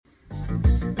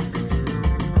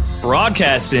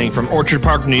Broadcasting from Orchard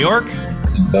Park, New York,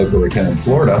 and Boca Raton,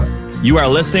 Florida, you are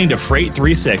listening to Freight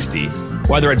 360.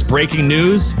 Whether it's breaking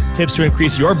news, tips to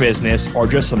increase your business, or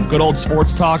just some good old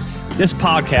sports talk, this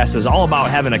podcast is all about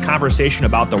having a conversation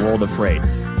about the world of freight.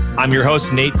 I'm your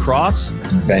host, Nate Cross.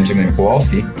 Benjamin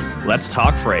Kowalski. Let's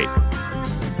talk freight.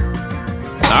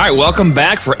 All right, welcome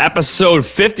back for episode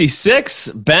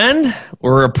 56. Ben,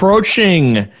 we're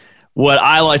approaching what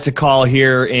I like to call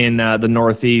here in the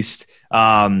Northeast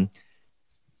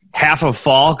half of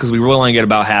fall, because we really only get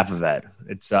about half of it.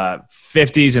 It's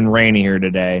 50s and rainy here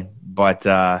today, but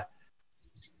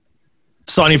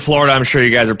sunny Florida, I'm sure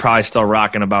you guys are probably still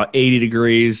rocking about 80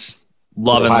 degrees,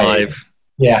 loving life.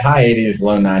 Yeah, high 80s,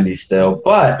 low 90s still.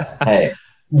 But, hey,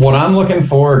 what I'm looking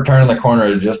for turning the corner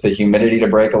is just the humidity to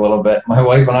break a little bit. My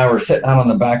wife and I were sitting out on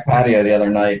the back patio the other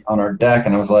night on our deck,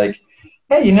 and I was like,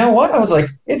 hey, you know what? I was like,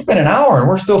 it's been an hour and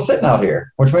we're still sitting out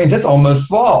here, which means it's almost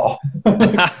fall.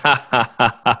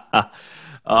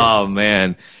 Oh,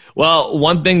 man. Well,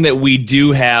 one thing that we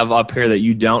do have up here that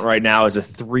you don't right now is a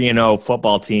 3-0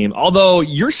 football team. Although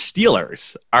your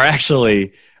Steelers are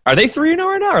actually – are they 3-0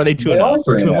 right now or are they 2-0?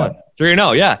 3-0.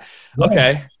 3-0, yeah.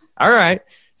 Okay. All right.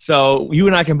 So you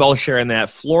and I can both share in that.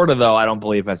 Florida, though, I don't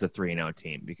believe has a 3-0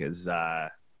 team because, they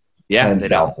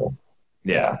don't.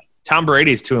 Yeah. Tom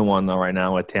Brady's 2-1 though right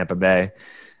now with Tampa Bay.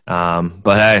 But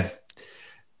hey, I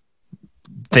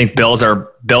think Bills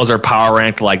are power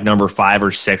ranked like number 5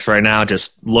 or 6 right now,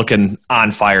 just looking on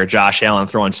fire. Josh Allen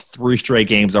throwing 3 straight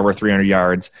games over 300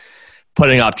 yards,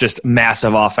 putting up just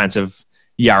massive offensive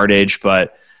yardage.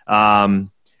 But elsewhere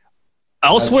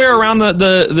around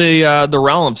the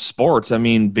realm of sports, I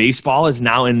mean, baseball is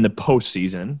now in the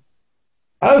postseason.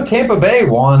 Oh, Tampa Bay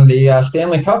won the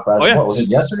Stanley Cup. What was it,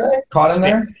 yesterday? Caught in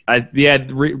there?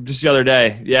 Just the other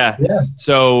day. Yeah.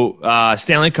 So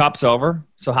Stanley Cup's over,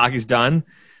 so hockey's done.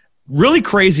 Really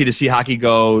crazy to see hockey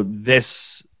go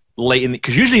this late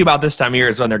because usually about this time of year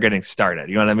is when they're getting started.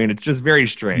 You know what I mean? It's just very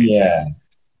strange. Yeah.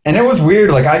 And it was weird.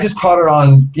 Like, I just caught it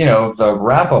on, the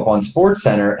wrap-up on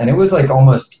SportsCenter, and it was, like,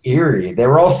 almost eerie. They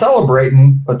were all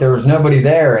celebrating, but there was nobody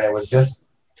there, and it was just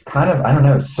kind of, I don't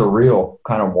know, surreal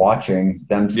kind of watching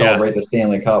them celebrate the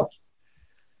Stanley Cup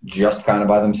just kind of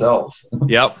by themselves.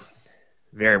 Yep.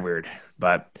 Very weird,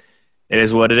 but it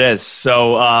is what it is.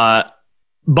 So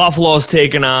the Buffalo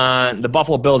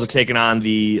Bills are taking on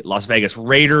the Las Vegas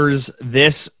Raiders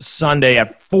this Sunday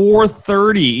at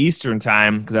 4:30 Eastern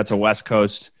time, because that's a West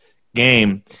Coast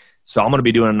game. So I'm going to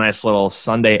be doing a nice little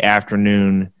Sunday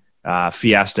afternoon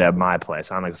fiesta at my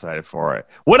place. I'm excited for it.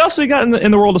 What else we got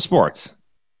in the world of sports?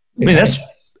 I mean, that's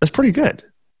pretty good.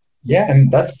 Yeah, and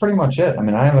that's pretty much it. I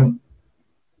mean, I know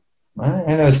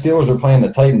the Steelers are playing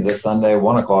the Titans this Sunday,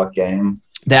 1:00 game.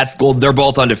 That's gold. They're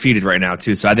both undefeated right now,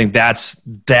 too. So I think that's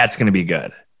going to be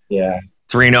good. Yeah.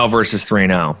 3-0 versus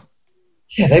 3-0.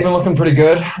 Yeah, they've been looking pretty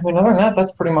good. I mean, other than that,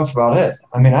 that's pretty much about it.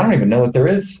 I mean, I don't even know that there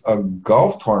is a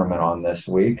golf tournament on this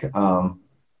week. Yeah.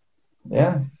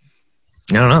 I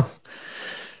don't know.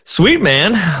 Sweet,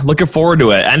 man. Looking forward to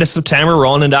it. End of September,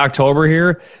 rolling into October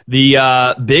here.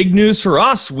 The big news for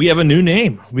us, we have a new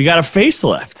name. We got a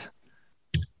facelift.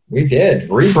 We did.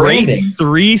 Rebranding. Freight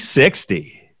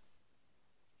 360.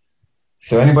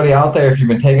 So anybody out there, if you've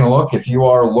been taking a look, if you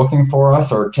are looking for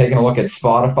us or taking a look at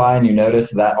Spotify and you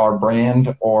notice that our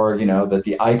brand or, that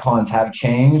the icons have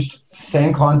changed,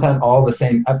 same content, all the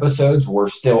same episodes, we're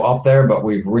still up there, but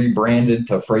we've rebranded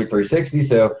to Freight 360.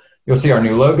 So you'll see our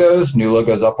new logos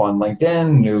up on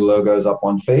LinkedIn, new logos up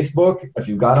on Facebook. If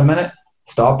you've got a minute,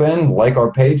 stop in, like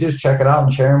our pages, check it out,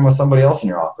 and share them with somebody else in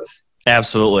your office.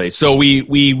 Absolutely. So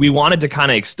we wanted to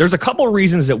kind of there's a couple of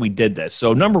reasons that we did this.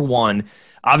 So number one,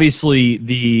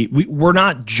 obviously we're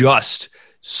not just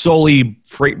solely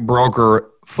freight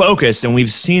broker focused, and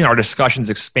we've seen our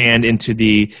discussions expand into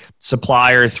the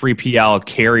supplier 3PL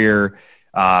carrier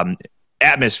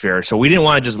atmosphere. So we didn't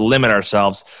want to just limit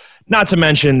ourselves. Not to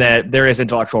mention that there is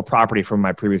intellectual property from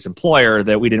my previous employer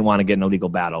that we didn't want to get in a legal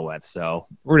battle with. So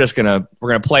we're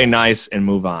gonna play nice and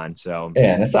move on. So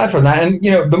yeah, and aside from that, and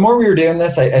the more we were doing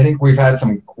this, I think we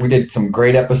did some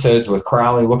great episodes with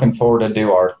Crowley. Looking forward to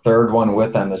do our third one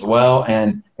with them as well.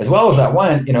 And as well as that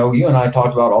went, you and I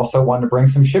talked about also wanting to bring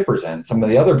some shippers in, some of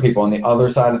the other people on the other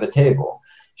side of the table,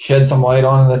 shed some light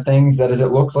on the things that as it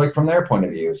looks like from their point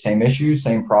of view, same issues,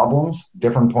 same problems,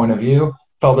 different point of view.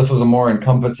 Felt this was a more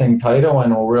encompassing title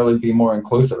and will really be more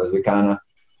inclusive as we kind of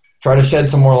try to shed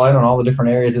some more light on all the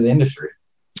different areas of the industry.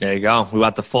 There you go. We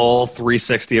got the full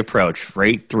 360 approach,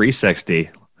 Freight 360.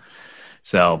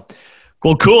 So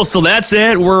Cool. So that's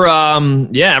it. We're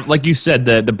like you said,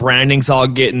 the branding's all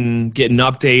getting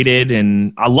updated,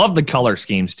 and I love the color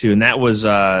schemes too. And that was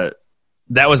a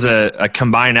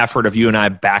combined effort of you and I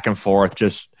back and forth.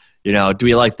 Just do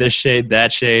we like this shade,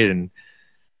 that shade, and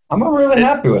I'm really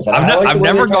happy with it. I've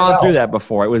never gone through that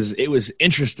before. It was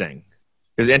interesting.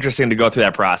 It was interesting to go through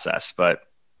that process, but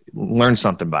learn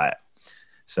something by it.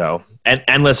 So, and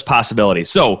endless possibilities.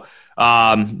 So,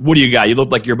 what do you got? You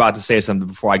look like you're about to say something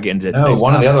before I get into this. No,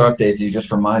 one of the other updates you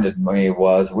just reminded me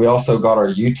was we also got our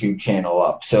YouTube channel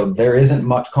up. So there isn't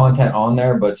much content on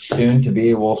there, but soon to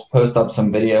be, we'll post up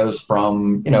some videos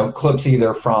from, clips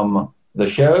either from the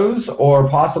shows or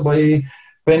possibly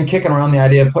been kicking around the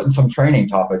idea of putting some training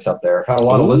topics up there. I've had a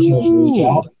lot of listeners reach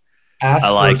out, ask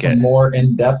for some more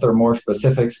in-depth or more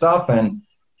specific stuff, and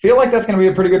feel like that's going to be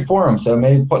a pretty good forum. So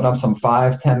maybe putting up some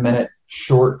 5-10 minute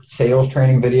short sales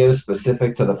training videos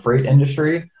specific to the freight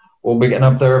industry. We'll be getting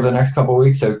up there over the next couple of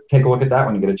weeks. So take a look at that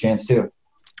when you get a chance too.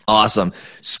 Awesome.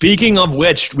 Speaking of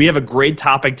which, we have a great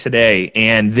topic today,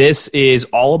 and this is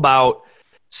all about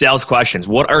sales questions.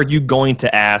 What are you going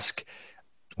to ask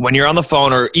when you're on the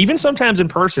phone, or even sometimes in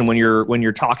person when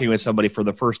you're talking with somebody for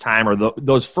the first time, or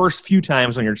those first few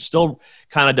times when you're still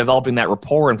kind of developing that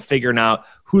rapport and figuring out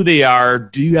who they are,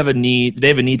 do you have a need, do they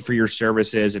have a need for your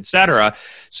services, et cetera.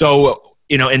 So,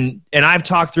 and I've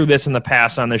talked through this in the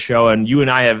past on the show, and you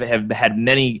and I have had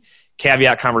many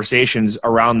caveat conversations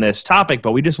around this topic,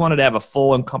 but we just wanted to have a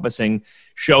full encompassing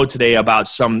show today about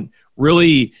some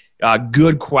really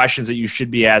good questions that you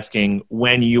should be asking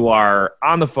when you are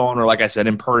on the phone, or like I said,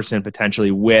 in person,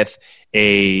 potentially with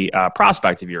a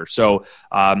prospect of yours. So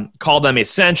call them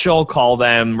essential, call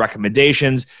them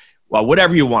recommendations, well,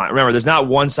 whatever you want. Remember, there's not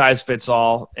one size fits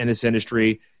all in this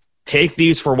industry. Take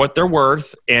these for what they're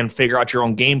worth and figure out your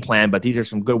own game plan. But these are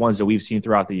some good ones that we've seen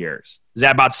throughout the years. Does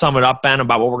that about sum it up, Ben,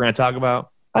 about what we're going to talk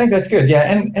about? I think that's good.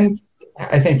 Yeah. And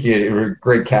I think you're a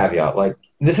great caveat. Like,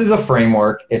 this is a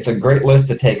framework. It's a great list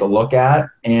to take a look at.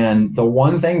 And the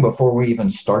one thing before we even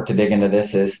start to dig into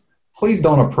this is please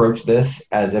don't approach this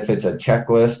as if it's a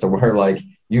checklist, or where like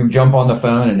you jump on the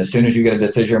phone and as soon as you get a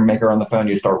decision maker on the phone,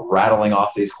 you start rattling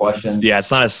off these questions. Yeah,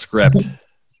 it's not a script.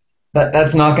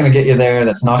 That's not going to get you there.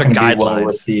 That's not going to be well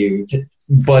received.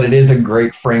 But it is a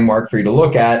great framework for you to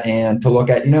look at, and to look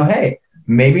at, hey,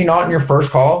 maybe not in your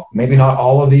first call, maybe not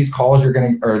all of these calls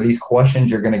these questions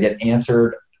you're going to get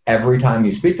answered every time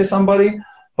you speak to somebody,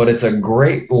 but it's a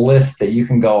great list that you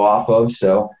can go off of.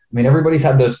 So, everybody's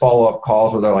had those follow-up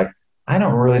calls where they're like, I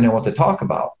don't really know what to talk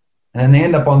about. And then they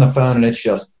end up on the phone and it's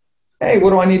just, hey, what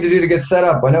do I need to do to get set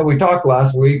up? I know we talked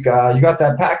last week. You got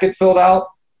that packet filled out?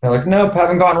 They're like, nope,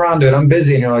 haven't gotten around to it. I'm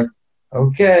busy. And you're like,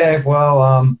 okay, well,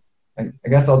 I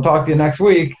guess I'll talk to you next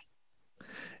week.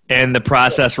 And the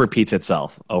process repeats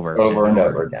itself over and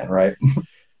over again, right?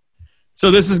 So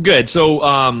this is good. So,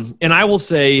 and I will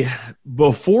say,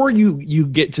 before you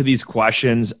get to these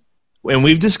questions, and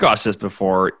we've discussed this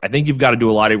before, I think you've got to do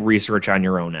a lot of research on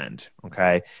your own end,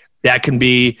 okay? That can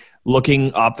be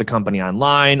looking up the company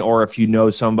online, or if you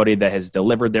know somebody that has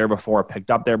delivered there before,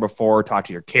 picked up there before, talk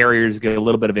to your carriers, get a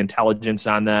little bit of intelligence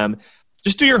on them.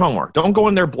 Just do your homework. Don't go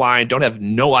in there blind. Don't have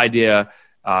no idea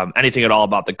anything at all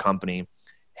about the company.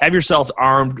 Have yourself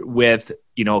armed with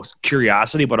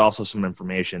curiosity, but also some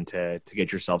information to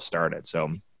get yourself started.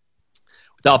 So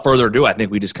without further ado, I think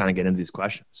we just kind of get into these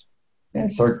questions. Yeah,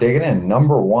 start digging in.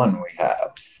 Number one, we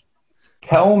have,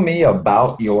 tell me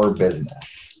about your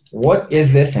business. What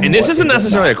is this? And this isn't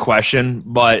necessarily a question,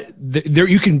 but there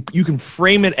you can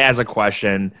frame it as a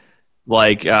question,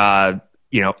 like, a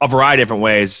variety of different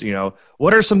ways.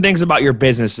 What are some things about your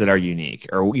business that are unique,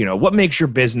 or, what makes your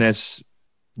business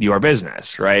your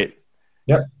business, right?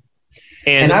 Yep.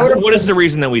 And what is the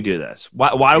reason that we do this?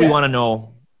 Why do we want to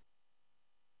know?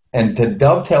 And to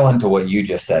dovetail into what you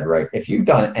just said, right? If you've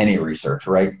done any research,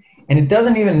 right? And it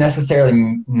doesn't even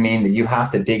necessarily mean that you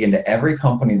have to dig into every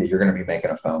company that you're going to be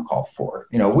making a phone call for.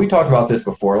 We talked about this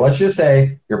before. Let's just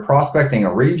say you're prospecting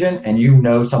a region and you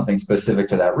know something specific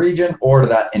to that region or to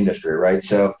that industry, right?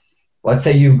 So let's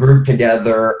say you've grouped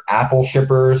together Apple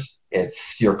shippers.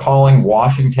 You're calling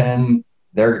Washington.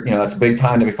 That's a big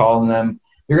time to be calling them.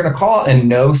 You're going to call and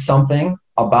know something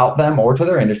about them or to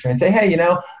their industry and say, hey,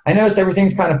 I noticed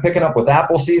everything's kind of picking up with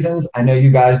Apple seasons. I know you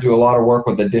guys do a lot of work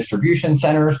with the distribution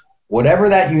centers. Whatever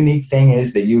that unique thing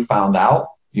is that you found out,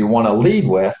 you want to lead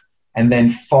with, and then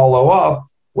follow up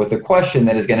with a question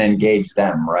that is going to engage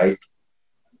them, right?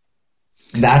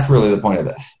 That's really the point of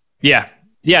this. Yeah.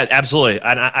 Yeah, absolutely.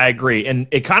 And I agree. And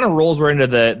it kind of rolls right into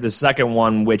the second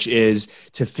one, which is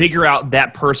to figure out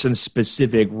that person's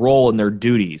specific role and their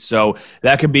duty. So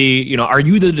that could be, are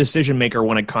you the decision maker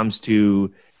when it comes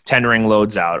to tendering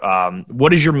loads out?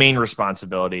 What is your main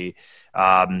responsibility?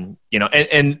 And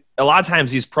a lot of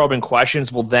times these probing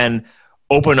questions will then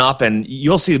open up, and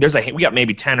you'll see we got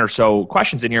maybe 10 or so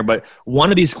questions in here, but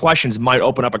one of these questions might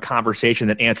open up a conversation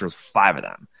that answers 5 of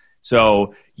them.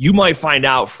 So you might find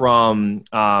out from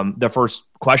the first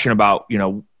question about,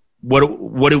 tell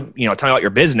me about your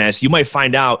business. You might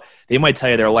find out, they might tell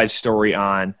you their life story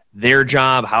on their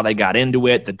job, how they got into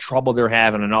it, the trouble they're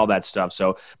having, and all that stuff.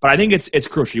 So, but I think it's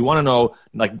crucial. You want to know,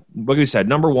 like what you said,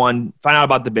 number one, find out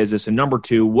about the business. And number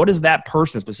two, what is that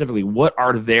person specifically?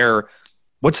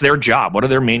 What's their job? What are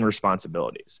their main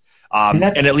responsibilities?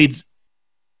 And it leads.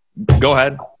 Go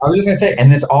ahead. I was just going to say,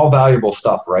 and it's all valuable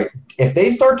stuff, right? If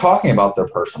they start talking about their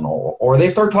personal, or they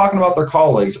start talking about their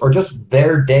colleagues, or just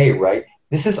their day, right?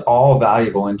 This is all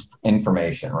valuable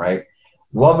information, right?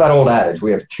 Love that old adage.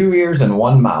 We have 2 ears and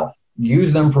 1 mouth.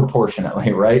 Use them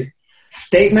proportionately, right?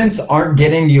 Statements aren't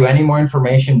getting you any more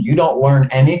information. You don't learn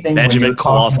anything. Benjamin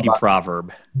Kowalski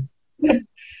proverb.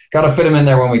 Got to fit them in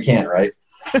there when we can, right?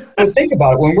 But think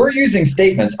about it. When we're using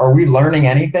statements, are we learning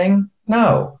anything?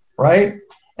 No, right?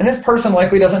 And this person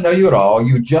likely doesn't know you at all.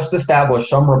 You just established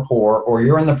some rapport, or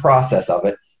you're in the process of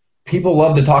it. People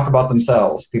love to talk about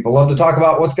themselves. People love to talk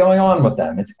about what's going on with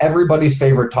them. It's everybody's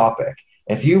favorite topic.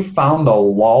 If you found a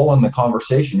lull in the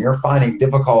conversation, you're finding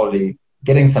difficulty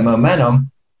getting some momentum,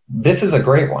 this is a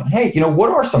great one. Hey, what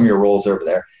are some of your roles over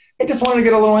there? I just wanted to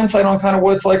get a little insight on kind of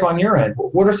what it's like on your end.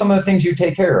 What are some of the things you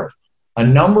take care of? A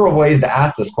number of ways to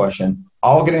ask this question,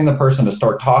 all getting the person to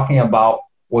start talking about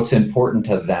what's important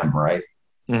to them, right?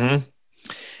 Mm-hmm.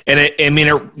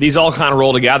 And these all kind of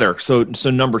roll together. So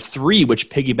number 3, which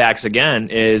piggybacks again,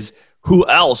 is who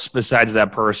else besides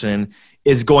that person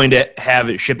is going to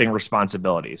have shipping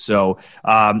responsibility. So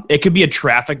it could be a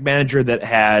traffic manager that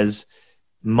has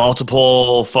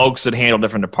multiple folks that handle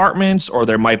different departments, or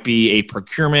there might be a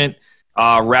procurement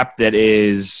rep that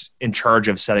is in charge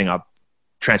of setting up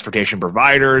transportation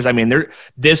providers.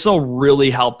 This will really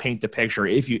help paint the picture.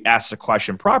 If you ask the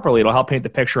question properly, it'll help paint the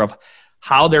picture of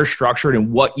how they're structured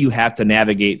and what you have to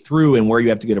navigate through and where you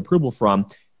have to get approval from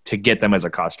to get them as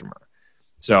a customer.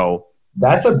 So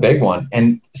that's a big one.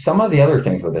 And some of the other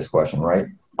things with this question, right?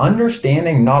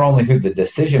 Understanding not only who the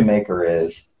decision maker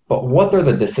is, but what they're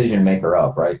the decision maker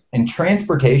of, right? In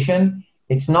transportation,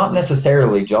 it's not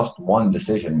necessarily just one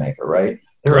decision maker, right?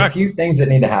 There Correct. are a few things that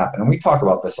need to happen. And we talk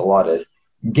about this a lot, is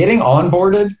getting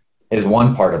onboarded is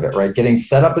one part of it, right? Getting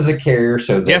set up as a carrier.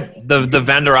 So that the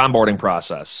vendor onboarding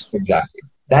process. Exactly.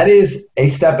 That is a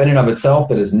step in and of itself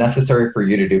that is necessary for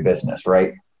you to do business,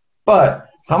 right? But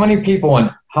how many people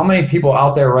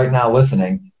out there right now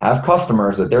listening have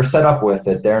customers that they're set up with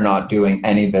that they're not doing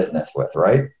any business with,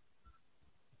 right?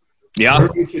 Yeah.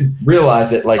 You should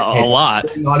realize that a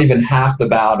lot. Not even half the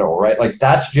battle, right? Like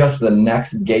that's just the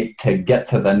next gate to get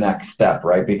to the next step,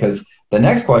 right? Because the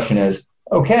next question is,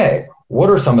 okay, what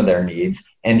are some of their needs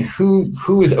and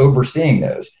who is overseeing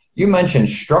those? You mentioned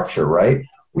structure, right?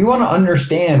 We want to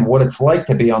understand what it's like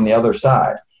to be on the other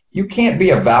side. You can't be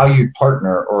a valued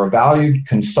partner or a valued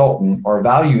consultant or a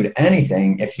valued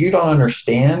anything if you don't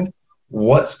understand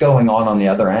what's going on the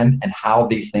other end and how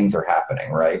these things are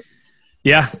happening, right?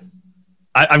 Yeah.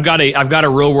 I've got a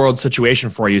real world situation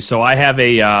for you. So I have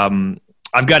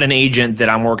I've got an agent that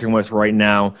I'm working with right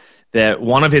now that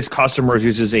one of his customers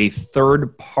uses a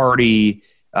third party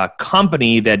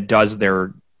company that does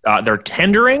their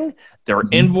tendering, their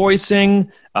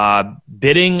invoicing,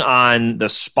 bidding on the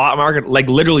spot market, like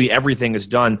literally everything is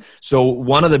done. So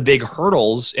one of the big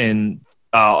hurdles in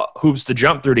hoops to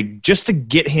jump through to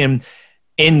get him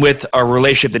in with a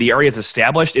relationship that he already has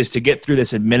established is to get through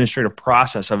this administrative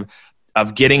process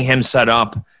of getting him set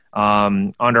up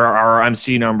under our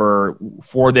MC number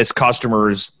for this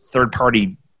customer's third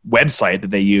party website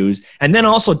that they use, and then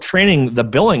also training the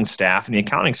billing staff and the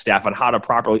accounting staff on how to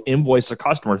properly invoice a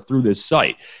customer through this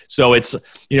site. So it's,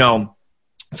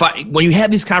 when you have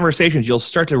these conversations, you'll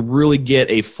start to really get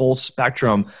a full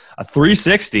spectrum, a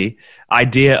 360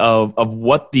 idea of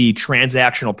what the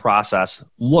transactional process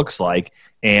looks like.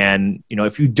 And,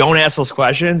 if you don't ask those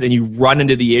questions and you run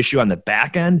into the issue on the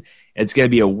back end, it's going to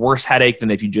be a worse headache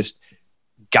than if you just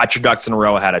got your ducks in a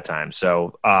row ahead of time.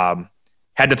 So,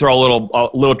 had to throw a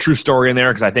little true story in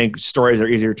there because I think stories are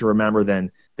easier to remember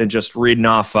than just reading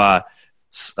off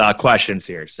questions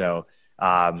here. So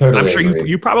totally I'm sure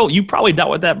you probably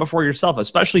dealt with that before yourself,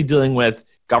 especially dealing with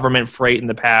government freight in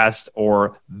the past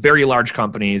or very large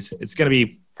companies. It's going to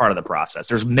be part of the process.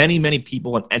 There's many, many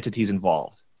people and entities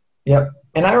involved. Yep.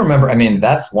 And I remember, I mean,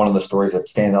 that's one of the stories that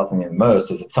stands out to me the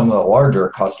most is that some of the larger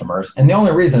customers, and the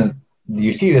only reason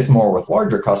you see this more with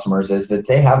larger customers is that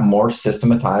they have more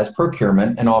systematized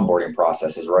procurement and onboarding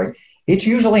processes, right? It's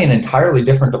usually an entirely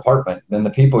different department than the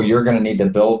people you're going to need to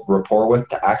build rapport with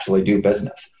to actually do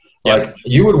business. Yep. Like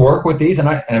you would work with these, and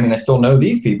I mean, I still know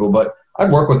these people, but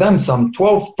I'd work with them some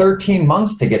 12, 13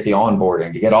 months to get the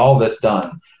onboarding, to get all this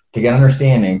done, to get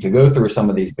understanding, to go through some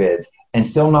of these bids and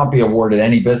still not be awarded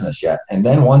any business yet. And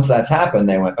then once that's happened,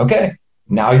 they went, okay,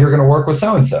 now you're going to work with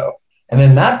so-and-so. And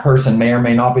then that person may or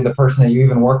may not be the person that you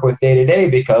even work with day to day,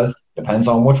 because it depends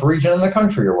on which region in the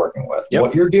country you're working with,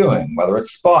 what you're doing, whether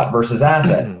it's spot versus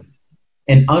asset.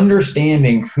 And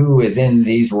understanding who is in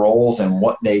these roles and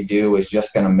what they do is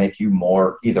just going to make you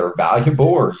more either valuable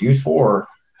or useful or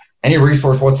any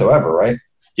resource whatsoever, right?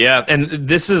 Yeah. And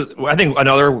this is, I think,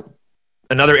 another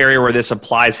area where this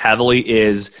applies heavily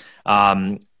is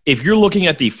if you're looking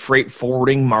at the freight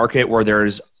forwarding market where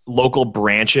there's local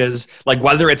branches, like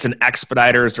whether it's an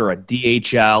Expeditors or a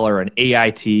DHL or an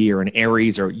AIT or an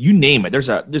Aries or you name it, there's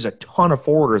a ton of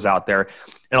forwarders out there.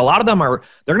 And a lot of them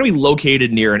they're going to be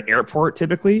located near an airport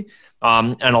typically,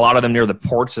 and a lot of them near the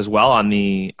ports as well on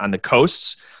the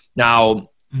coasts. Now,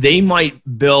 they might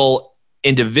bill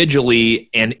individually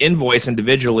and invoice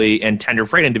individually and tender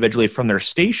freight individually from their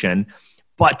station,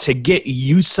 but to get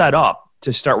you set up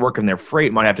to start working their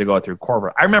freight might have to go through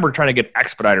corporate. I remember trying to get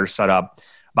Expeditors set up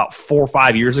about 4 or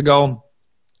 5 years ago,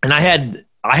 and I had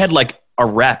like a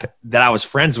rep that I was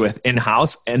friends with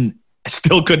in-house, and I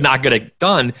still could not get it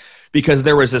done because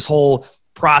there was this whole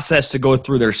process to go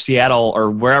through their Seattle or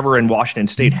wherever in Washington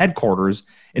State headquarters,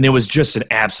 and it was just an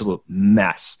absolute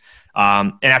mess.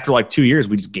 And after like 2 years,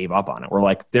 we just gave up on it. We're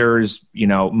like, there's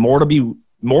more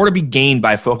to be gained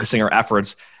by focusing our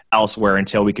efforts elsewhere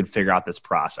until we could figure out this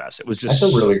process. It was just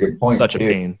that's a really good point. Such a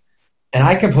pain. And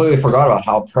I completely forgot about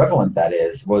how prevalent that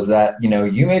is. Was that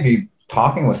you may be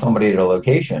talking with somebody at a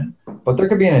location, but there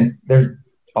could be there's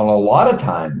a lot of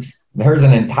times there's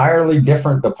an entirely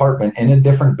different department in a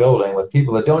different building with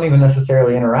people that don't even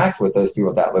necessarily interact with those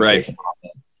people at that location.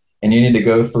 Right. And you need to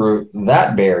go through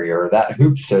that barrier, that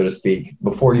hoop, so to speak,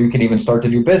 before you can even start to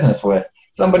do business with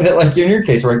somebody that, like you in your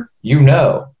case, where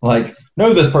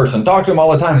know this person, talk to them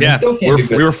all the time. Yeah, still can't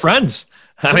we were friends.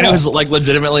 I mean, it was like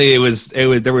legitimately,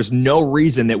 there was no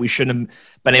reason that we shouldn't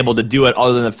have been able to do it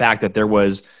other than the fact that there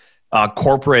was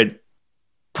corporate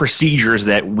procedures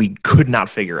that we could not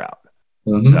figure out.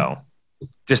 Mm-hmm. So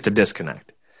just a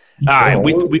disconnect. All right.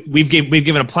 We've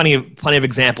given plenty of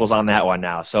examples on that one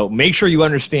now. So make sure you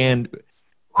understand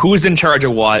who's in charge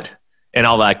of what and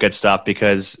all that good stuff,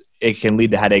 because it can lead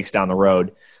to headaches down the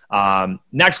road.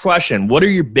 Next question. What are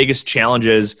your biggest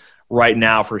challenges right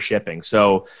now for shipping?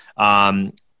 So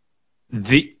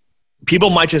the people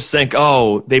might just think,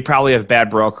 oh, they probably have bad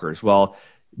brokers. Well,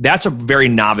 that's a very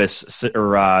novice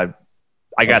or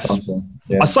I guess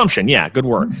assumption. Yeah, good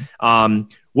word.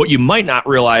 What you might not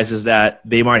realize is that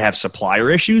they might have supplier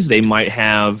issues. They might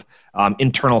have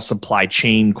internal supply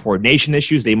chain coordination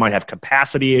issues. They might have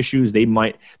capacity issues.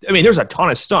 There's a ton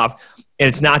of stuff. And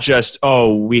it's not just,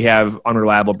 oh, we have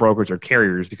unreliable brokers or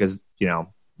carriers, because,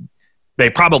 they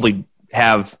probably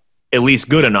have at least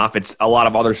good enough. It's a lot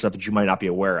of other stuff that you might not be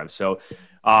aware of. So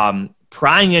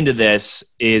prying into this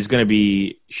is going to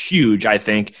be huge, I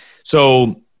think.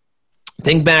 So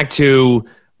think back to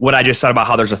what I just said about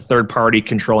how there's a third party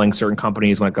controlling certain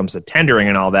companies when it comes to tendering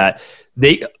and all that.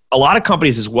 A lot of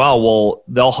companies as well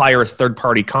they'll hire third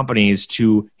party companies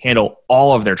to handle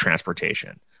all of their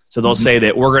transportation. So they'll say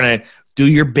that we're going to do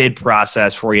your bid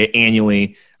process for you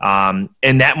annually. And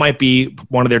that might be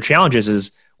one of their challenges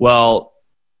is, well,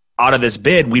 out of this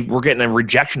bid, we're getting a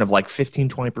rejection of like 15,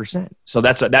 20%. So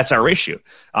that's our issue.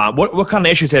 What kind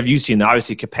of issues have you seen?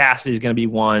 Obviously, capacity is going to be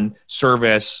one,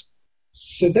 service.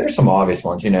 So there's some obvious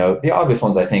ones. The obvious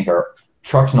ones I think are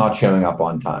trucks not showing up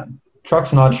on time,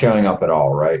 trucks not showing up at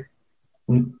all, right?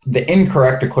 The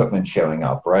incorrect equipment showing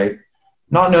up, right?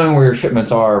 Not knowing where your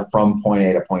shipments are from point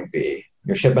A to point B.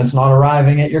 Your shipment's not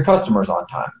arriving at your customers on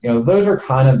time. Those are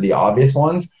kind of the obvious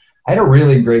ones. I had a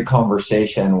really great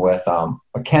conversation with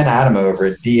Ken Adam over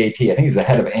at DAT. I think he's the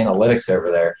head of analytics over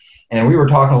there. And we were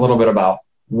talking a little bit about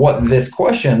what this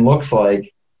question looks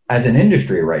like as an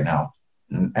industry right now.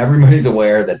 And everybody's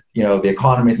aware that, the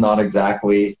economy is not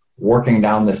exactly working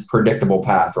down this predictable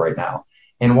path right now.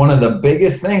 And one of the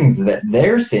biggest things that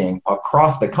they're seeing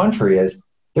across the country is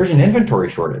there's an inventory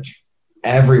shortage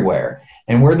everywhere.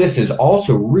 And where this is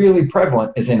also really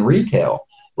prevalent is in retail.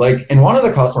 Like in one of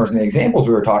the customers in the examples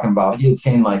we were talking about, he had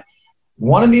seen like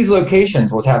One of these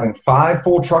locations was having 5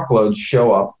 full truckloads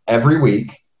show up every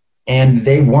week, and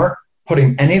they weren't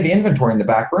putting any of the inventory in the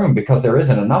back room because there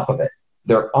isn't enough of it.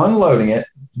 They're unloading it.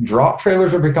 Drop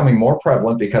trailers are becoming more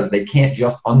prevalent because they can't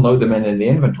just unload them into the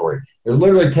inventory. They're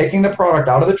literally taking the product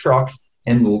out of the trucks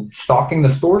and stocking the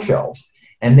store shelves.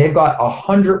 And they've got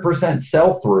 100%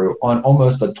 sell-through on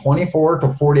almost a 24 to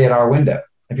 48-hour window.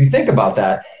 If you think about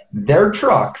that, their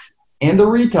trucks and the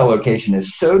retail location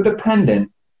is so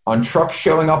dependent on trucks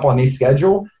showing up on these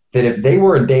schedule that if they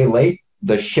were a day late,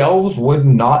 the shelves would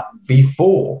not be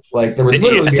full. Like there was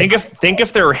literally think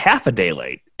if they're half a day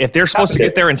late. If they're supposed to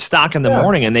get there in stock in the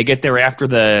morning and they get there after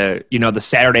the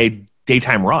Saturday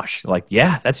daytime rush, like,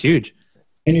 yeah, that's huge.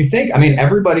 And you think, I mean,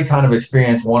 everybody kind of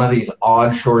experienced one of these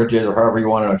odd shortages or however you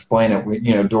want to explain it,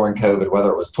 during COVID,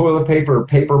 whether it was toilet paper,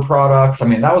 paper products. I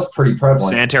mean, that was pretty prevalent.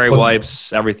 Sanitary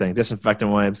wipes, everything,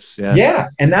 disinfectant wipes. Yeah. Yeah.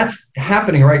 And that's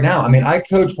happening right now. I mean, I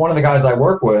coach one of the guys I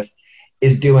work with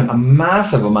is doing a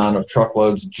massive amount of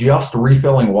truckloads, just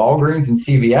refilling Walgreens and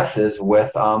CVS's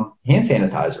with hand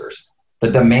sanitizers. The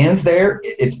demand's there.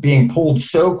 It's being pulled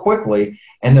so quickly,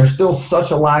 and there's still such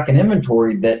a lack in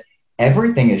inventory that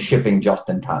everything is shipping just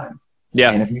in time.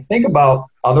 Yeah. And if you think about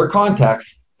other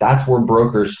contexts, that's where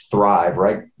brokers thrive,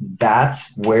 right?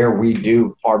 That's where we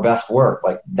do our best work.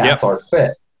 Like that's our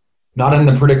fit. Not in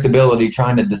the predictability,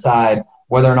 trying to decide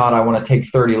whether or not I want to take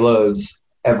 30 loads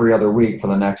every other week for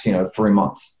the next, 3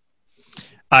 months.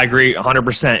 I agree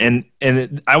 100%.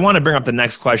 And I want to bring up the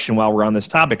next question while we're on this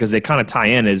topic, because they kind of tie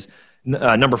in is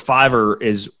number 5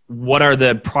 is what are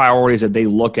the priorities that they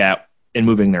look at in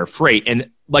moving their freight? And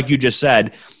like you just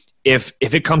said, if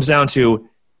it comes down to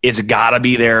it's got to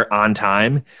be there on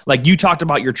time, like you talked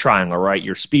about your triangle, right?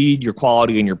 Your speed, your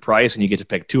quality, and your price, and you get to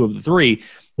pick 2 of the 3. Yep.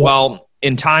 Well,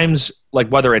 in times like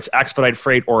whether it's expedite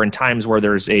freight or in times where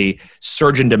there's a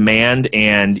surge in demand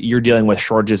and you're dealing with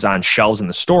shortages on shelves in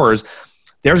the stores,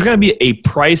 there's going to be a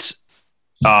price,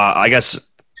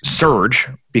 surge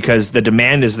because the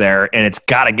demand is there and it's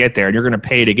got to get there and you're going to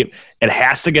pay to get, it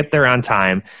has to get there on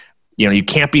time. You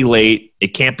can't be late. It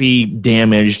can't be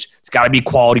damaged. It's got to be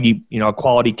quality, a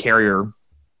quality carrier.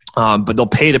 But they'll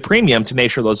pay the premium to make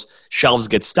sure those shelves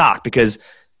get stocked, because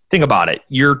think about it.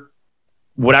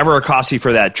 Whatever it costs you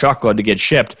for that truckload to get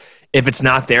shipped, if it's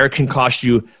not there, it can cost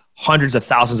you hundreds of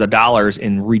thousands of dollars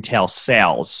in retail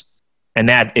sales. And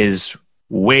that is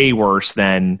way worse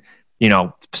than,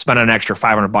 spending an extra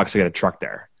 $500 to get a truck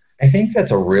there. I think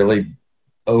that's a really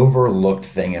overlooked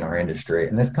thing in our industry.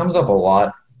 And this comes up a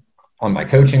lot on my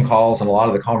coaching calls and a lot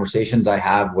of the conversations I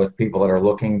have with people that are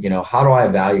looking, how do I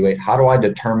evaluate? How do I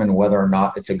determine whether or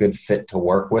not it's a good fit to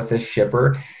work with this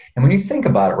shipper? And when you think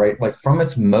about it, right, like from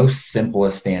its most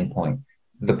simplest standpoint,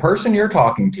 the person you're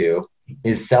talking to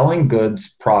is selling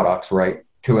goods, products, right,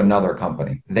 to another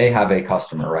company. They have a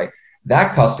customer, right?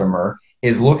 That customer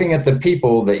is looking at the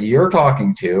people that you're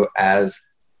talking to as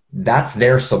that's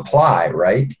their supply,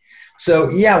 right? So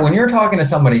yeah, when you're talking to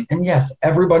somebody, and yes,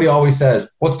 everybody always says,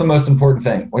 what's the most important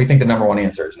thing? What do you think the number one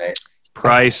answer is, Nate?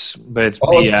 Price, but it's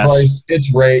BS. It's price,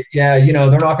 it's rate. Yeah,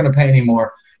 they're not going to pay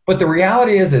anymore. But the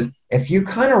reality is if you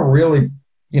kind of really,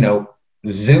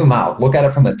 zoom out, look at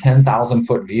it from the 10,000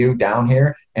 foot view down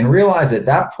here and realize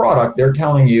that product, they're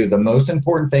telling you the most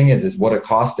important thing is what it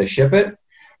costs to ship it.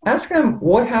 Ask them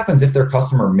what happens if their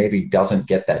customer maybe doesn't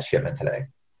get that shipment today.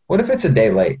 What if it's a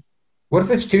day late? What if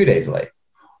it's 2 days late?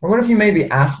 Or what if you maybe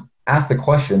ask the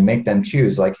question, make them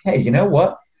choose like, hey, you know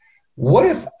what? What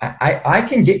if I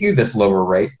can get you this lower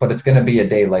rate, but it's going to be a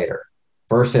day later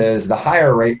versus the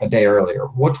higher rate a day earlier?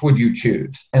 Which would you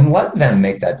choose? And let them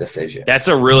make that decision. That's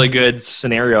a really good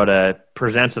scenario to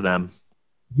present to them.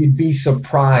 You'd be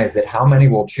surprised at how many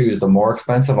will choose the more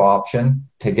expensive option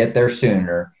to get there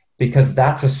sooner, because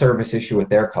that's a service issue with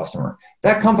their customer.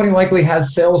 That company likely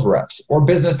has sales reps or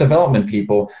business development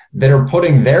people that are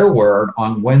putting their word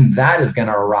on when that is going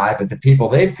to arrive at the people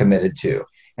they've committed to.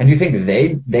 And you think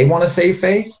they want to save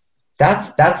face?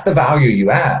 That's the value you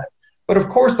add. But of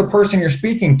course, the person you're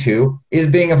speaking to is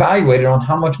being evaluated on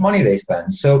how much money they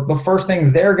spend. So the first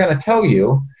thing they're going to tell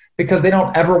you, because they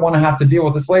don't ever want to have to deal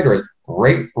with this later, is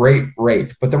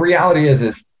rate. But the reality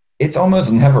is it's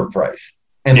almost never price.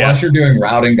 Unless you're doing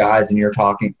routing guides and you're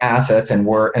talking assets and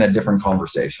we're in a different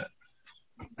conversation.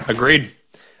 Agreed.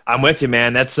 I'm with you,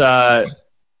 man. That's I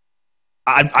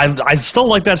still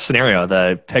like that scenario,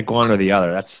 the pick one or the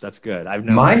other. That's good.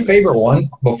 My favorite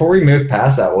one before we move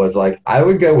past that was like, I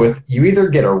would go with you either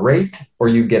get a rate or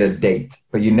you get a date,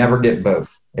 but you never get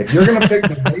both. If you're going to pick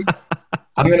the date,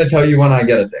 I'm going to tell you when I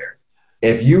get it there.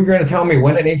 If you're going to tell me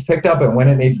when it needs picked up and when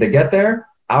it needs to get there,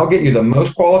 I'll get you the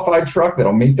most qualified truck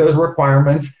that'll meet those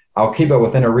requirements I'll keep it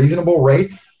within a reasonable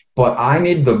rate, but I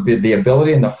need the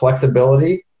ability and the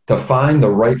flexibility to find the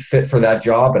right fit for that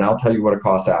job, and I'll tell you what it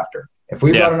costs after. If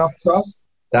we've got enough trust,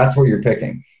 that's what you're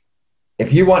picking.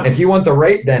 If you want the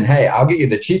rate, then hey, I'll get you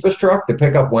the cheapest truck to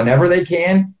pick up whenever they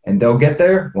can, and they'll get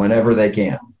there whenever they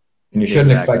can. And you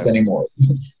shouldn't expect any more.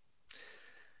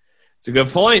 It's a good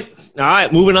point. All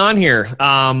right, moving on here.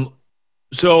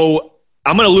 So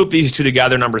I'm going to loop these two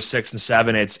together, number 6 and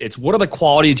 7. It's what are the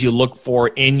qualities you look for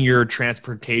in your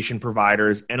transportation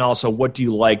providers, and also what do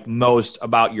you like most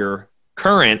about your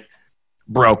current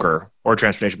broker or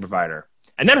transportation provider?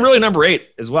 And then really number 8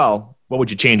 as well, what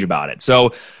would you change about it?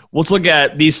 So let's look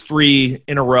at these 3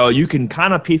 in a row. You can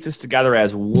kind of piece this together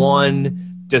as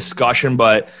one discussion,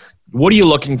 but what are you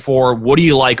looking for? What do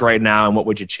you like right now? And what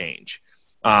would you change?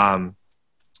 And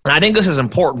I think this is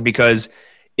important because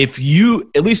if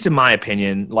you, at least in my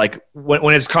opinion, like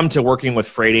when it's come to working with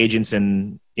freight agents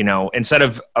and, you know, instead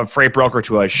of a freight broker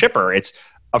to a shipper, it's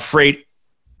a freight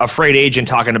agent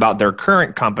talking about their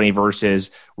current company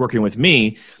versus working with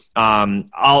me. And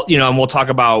we'll talk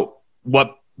about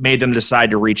what made them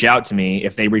decide to reach out to me,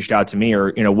 if they reached out to me,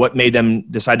 or, you know, what made them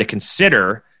decide to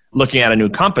consider looking at a new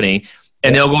company.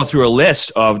 And they'll go through a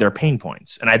list of their pain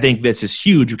points. And I think this is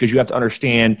huge because you have to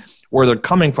understand where they're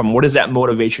coming from. What is that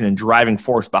motivation and driving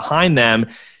force behind them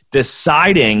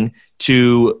deciding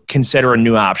to consider a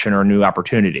new option or a new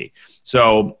opportunity?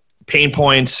 So pain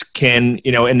points can,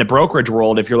 you know, in the brokerage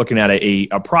world, if you're looking at a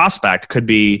prospect, could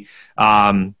be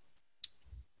some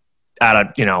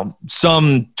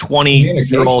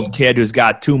 20-year-old kid who's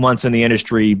got 2 months in the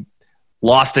industry,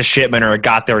 lost a shipment or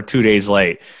got there 2 days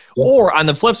late. Yep. Or on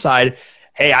the flip side,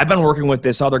 hey, I've been working with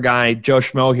this other guy, Joe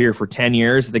Schmo, here for 10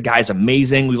 years. The guy's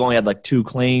amazing. We've only had like 2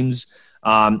 claims.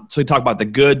 So we talk about the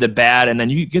good, the bad, and then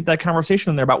you get that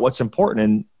conversation in there about what's important.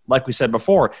 And like we said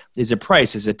before, is it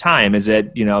price? Is it time? Is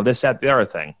it, you know, this, that, the other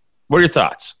thing? What are your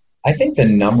thoughts? I think the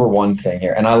number one thing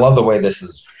here, and I love the way this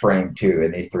is framed too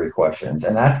in these 3 questions,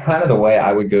 and that's kind of the way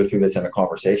I would go through this in a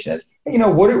conversation is, you know,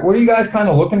 what are you guys kind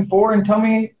of looking for? And tell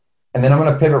me, and then I'm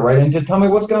going to pivot right into tell me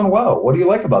what's going well. What do you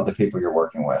like about the people you're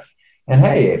working with? And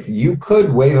hey, if you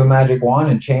could wave a magic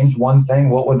wand and change one thing,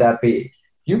 what would that be?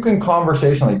 You can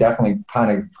conversationally definitely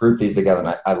kind of group these together,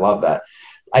 and I love that.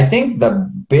 I think the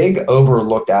big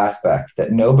overlooked aspect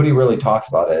that nobody really talks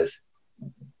about is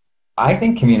I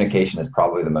think communication is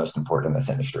probably the most important in this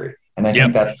industry. And I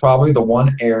think that's probably the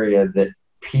one area that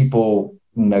people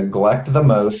neglect the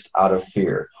most out of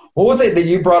fear. What was it that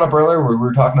you brought up earlier where we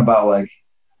were talking about like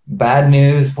bad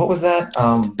news? What was that?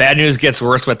 Bad news gets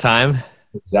worse with time.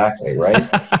 Exactly, right?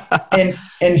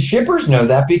 and shippers know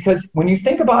that because when you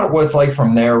think about it, what it's like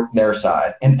from their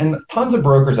side, and tons of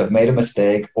brokers have made a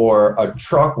mistake or a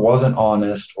truck wasn't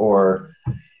honest or,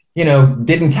 you know,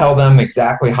 didn't tell them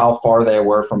exactly how far they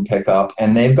were from pickup,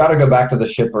 and they've got to go back to the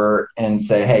shipper and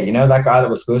say, hey, you know, that guy that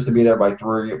was supposed to be there by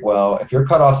 3, well, if your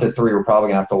cutoff's at 3, we're probably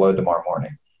going to have to load tomorrow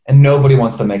morning. And nobody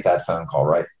wants to make that phone call,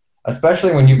 right?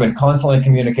 Especially when you've been constantly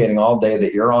communicating all day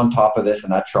that you're on top of this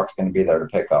and that truck's going to be there to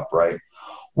pick up, right?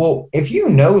 Well, if you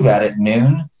know that at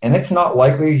noon and it's not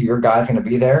likely your guy's going to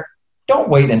be there, don't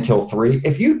wait until 3.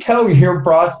 If you tell your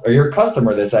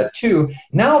customer this at 2,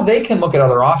 now they can look at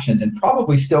other options and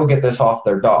probably still get this off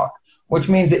their dock, which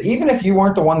means that even if you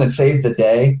weren't the one that saved the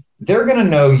day, they're going to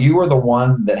know you were the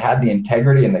one that had the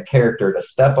integrity and the character to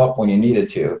step up when you needed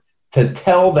to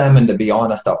tell them and to be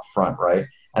honest up front, right?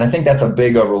 And I think that's a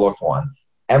big overlooked one.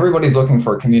 Everybody's looking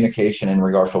for communication in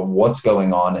regards to what's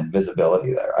going on and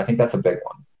visibility there. I think that's a big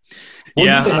one. What do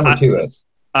you say number 2 is?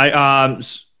 I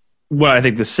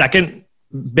think the second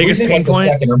biggest pain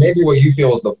point, or maybe what you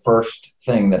feel is the first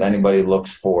thing that anybody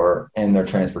looks for in their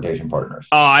transportation partners.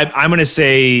 I'm going to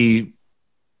say,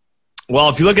 well,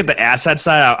 if you look at the asset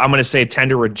side, I'm going to say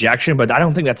tender rejection, but I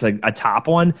don't think that's a top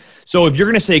one. So if you're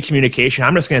going to say communication,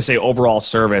 I'm just going to say overall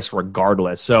service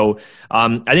regardless. So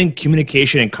I think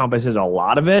communication encompasses a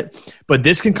lot of it, but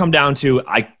this can come down to,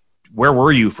 where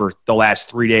were you for the last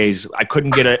 3 days? I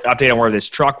couldn't get an update on where this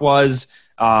truck was.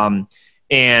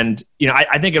 And, you know,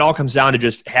 I think it all comes down to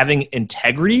just having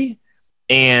integrity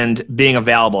and being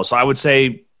available. So I would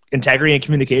say integrity and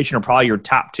communication are probably your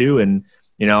top 2, and,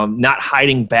 you know, not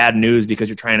hiding bad news because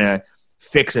you're trying to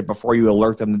fix it before you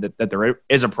alert them that there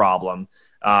is a problem.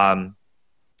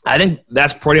 I think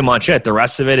that's pretty much it. The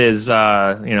rest of it is, you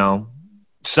know,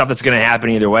 stuff that's going to happen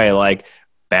either way, like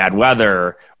bad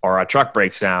weather or a truck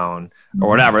breaks down or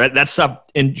whatever. That stuff,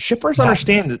 and shippers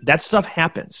understand that stuff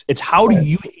happens. It's how do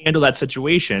you handle that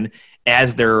situation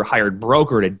as their hired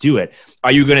broker to do it?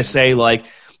 Are you going to say like,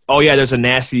 oh yeah, there's a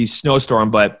nasty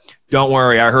snowstorm, but don't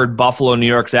worry, I heard Buffalo, New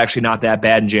York's actually not that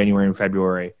bad in January and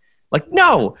February. Like,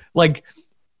 no, like,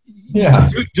 yeah,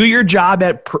 do your job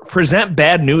at present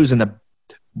bad news in the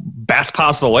best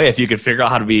possible way if you could figure out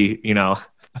how to be,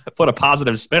 put a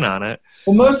positive spin on it.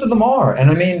 Well, most of them are. And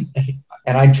I mean,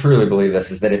 and I truly believe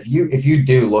this, is that if you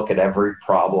do look at every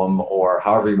problem, or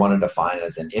however you want to define it,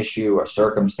 as an issue or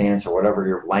circumstance or whatever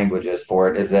your language is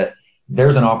for it, is that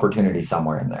there's an opportunity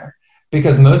somewhere in there.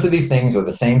 Because most of these things are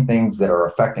the same things that are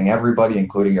affecting everybody,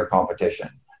 including your competition.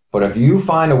 But if you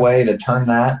find a way to turn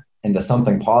that into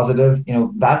something positive,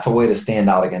 that's a way to stand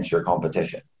out against your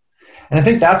competition. And I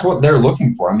think that's what they're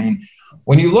looking for. I mean,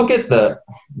 when you look at the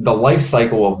life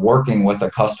cycle of working with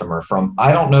a customer, from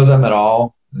I don't know them at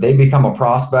all, they become a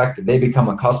prospect, they become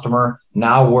a customer,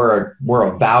 now we're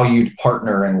a valued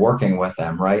partner in working with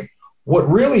them, right? What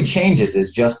really changes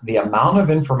is just the amount of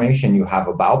information you have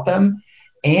about them,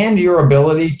 and your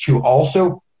ability to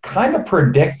also kind of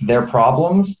predict their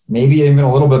problems, maybe even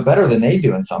a little bit better than they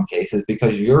do in some cases,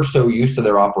 because you're so used to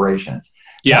their operations.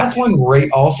 Yeah. That's when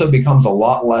rate also becomes a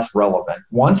lot less relevant.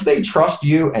 Once they trust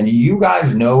you and you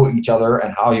guys know each other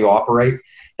and how you operate,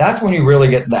 that's when you really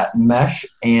get that mesh,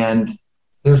 and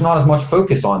there's not as much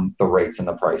focus on the rates and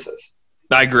the prices.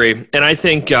 I agree. And I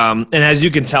think, and as you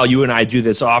can tell, you and I do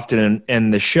this often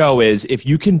in the show, is if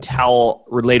you can tell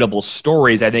relatable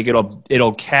stories, I think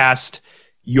it'll cast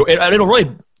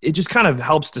it just kind of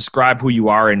helps describe who you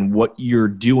are and what you're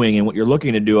doing and what you're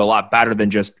looking to do a lot better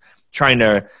than just trying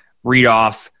to read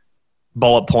off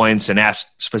bullet points and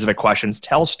ask specific questions.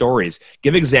 Tell stories.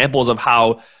 Give examples of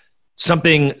how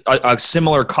a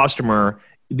similar customer,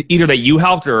 either that you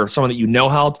helped or someone that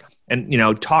helped,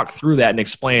 and talk through that and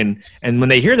explain. And when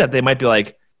they hear that, they might be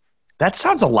like, that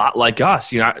sounds a lot like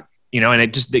us, and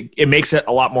it makes it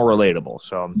a lot more relatable.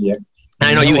 So yeah. And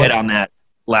I know you hit on that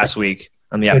last week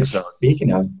on the episode.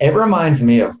 Speaking of, it reminds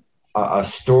me of a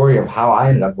story of how I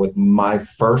ended up with my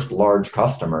first large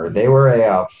customer. They were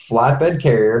a flatbed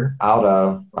carrier out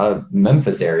of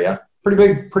Memphis area, pretty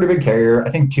big carrier. I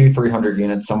think 200-300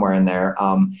 units, somewhere in there.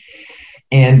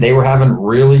 And they were having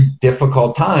really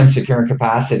difficult time securing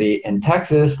capacity in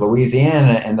Texas,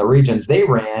 Louisiana, and the regions they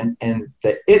ran. And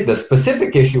the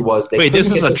specific issue was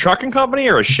this is a trucking company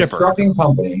or a shipper? Trucking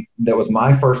company that was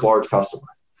my first large customer.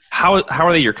 How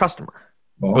are they your customer?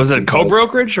 Well, was it a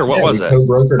co-brokerage or what was it?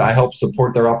 Co-brokered. I helped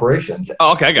support their operations.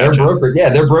 Oh, okay, gotcha.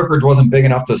 Their brokerage wasn't big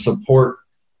enough to support,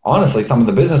 honestly, some of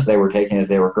the business they were taking as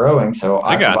they were growing. So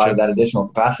I provided that additional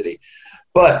capacity.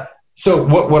 But so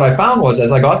what I found was,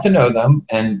 as I got to know them,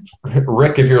 and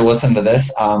Rick, if you're listening to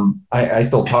this, I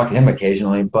still talk to him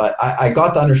occasionally, but I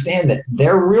got to understand that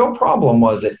their real problem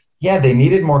was that, they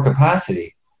needed more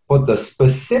capacity, but the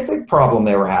specific problem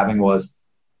they were having was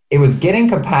it was getting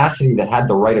capacity that had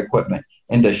the right equipment.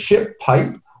 And to ship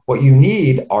pipe, what you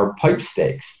need are pipe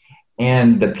stakes.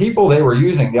 And the people they were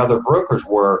using, the other brokers,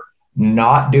 were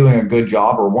not doing a good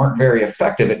job or weren't very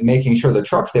effective at making sure the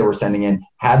trucks they were sending in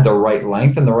had the right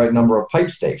length and the right number of pipe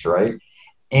stakes, right?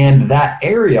 And that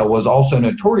area was also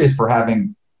notorious for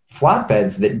having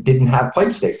flatbeds that didn't have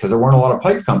pipe stakes because there weren't a lot of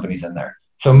pipe companies in there.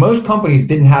 So most companies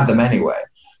didn't have them anyway.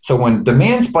 So when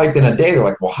demand spiked in a day, they're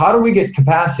like, well, how do we get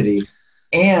capacity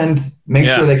and make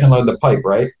sure they can load the pipe,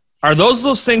 right? Are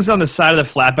those things on the side of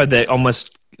the flatbed that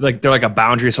almost like they're like a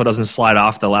boundary so it doesn't slide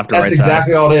off the left or right side? That's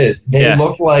exactly all it is. They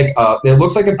look like it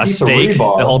looks like a piece of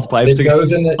rebar that holds pipes that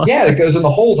goes in that goes in the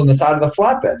holes on the side of the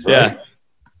flatbeds, right? Yeah.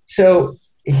 So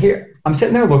here I'm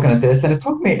sitting there looking at this, and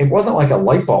it wasn't like a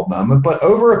light bulb moment, but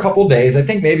over a couple of days, I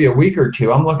think maybe a week or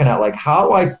two, I'm looking at like, how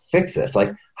do I fix this?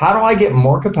 Like, how do I get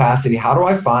more capacity? How do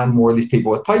I find more of these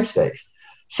people with pipe stakes?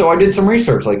 So I did some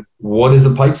research, like, what is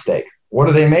a pipe stake? What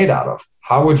are they made out of?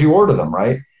 How would you order them,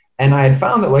 right? And I had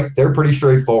found that like they're pretty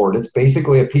straightforward. It's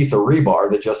basically a piece of rebar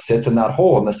that just sits in that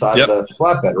hole in the side of the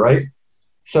flatbed, right?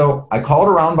 So I called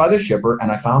around by the shipper,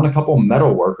 and I found a couple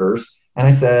metal workers, and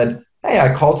I said, hey,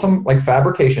 I called some like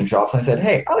fabrication shops, and I said,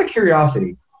 hey, out of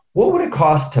curiosity, what would it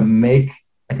cost to make,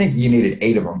 I think you needed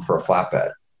 8 of them for a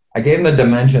flatbed. I gave them the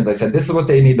dimensions. I said, this is what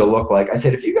they need to look like. I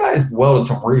said, if you guys welded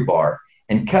some rebar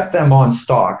and kept them on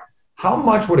stock, how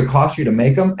much would it cost you to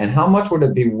make them, and how much would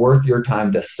it be worth your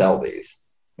time to sell these?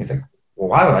 He's like, well,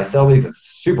 why would I sell these? It's a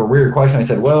super weird question. I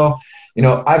said, well,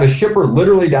 I have a shipper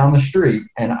literally down the street,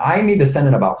 and I need to send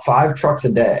in about 5 trucks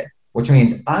a day, which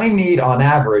means I need on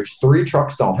average 3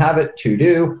 trucks don't have it, 2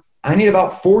 do. I need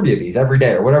about 40 of these every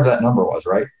day, or whatever that number was,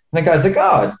 right? And the guy's like,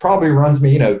 it probably runs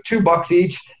me, $2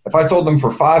 each. If I sold them for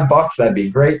 $5, that'd be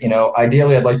great.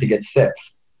 Ideally I'd like to get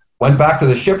 6. Went back to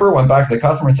the shipper, went back to the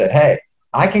customer and said, hey,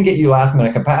 I can get you last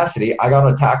minute capacity. I got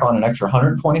to tack on an extra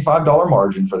 $125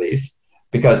 margin for these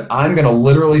because I'm going to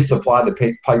literally supply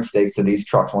the pipe stakes to these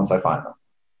trucks once I find them.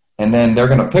 And then they're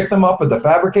going to pick them up at the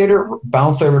fabricator,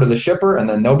 bounce over to the shipper, and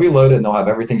then they'll be loaded and they'll have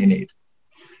everything you need.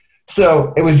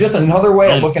 So it was just another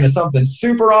way of looking at something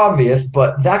super obvious,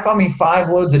 but that got me 5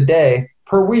 loads a day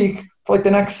per week for like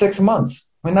the next 6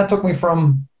 months. I mean, that took me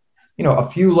from, a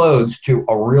few loads to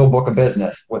a real book of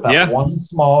business with that one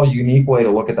small, unique way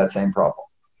to look at that same problem.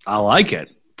 I like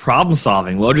it. Problem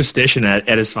solving, logistician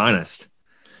at his finest.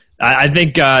 I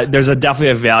think there's definitely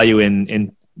a value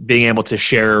in being able to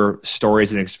share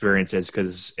stories and experiences,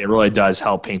 because it really does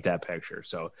help paint that picture.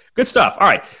 So good stuff. All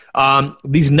right.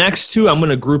 These next 2 I'm going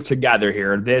to group together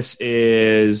here. This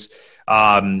is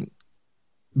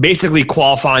basically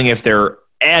qualifying if they're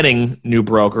adding new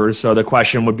brokers. So the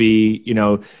question would be,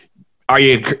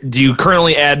 do you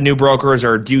currently add new brokers,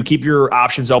 or do you keep your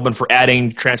options open for adding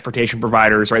transportation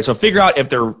providers, right? So figure out if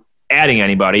they're adding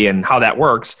anybody and how that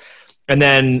works. And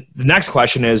then the next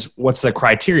question is, what's the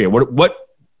criteria? What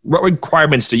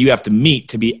requirements do you have to meet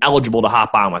to be eligible to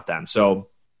hop on with them? So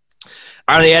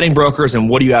are they adding brokers, and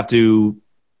what do you have to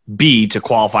be to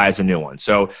qualify as a new one?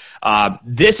 So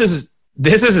this is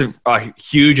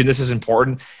huge, and this is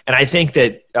important. And I think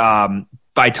that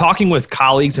by talking with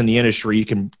colleagues in the industry, you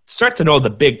can start to know the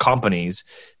big companies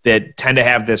that tend to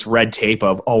have this red tape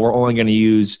of, we're only going to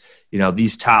use,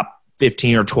 these top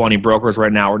 15 or 20 brokers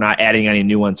right now. We're not adding any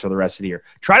new ones for the rest of the year.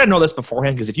 Try to know this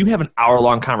beforehand, because if you have an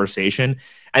hour-long conversation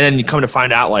and then you come to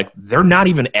find out like they're not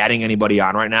even adding anybody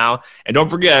on right now, and don't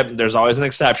forget, there's always an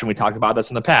exception. We talked about this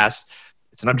in the past.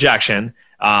 It's an objection.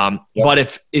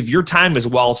 But if your time is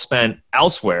well spent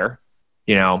elsewhere,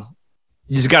 you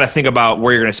just got to think about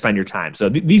where you're going to spend your time. So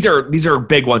these are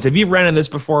big ones. Have you ran into this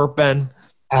before, Ben?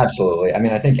 Absolutely. I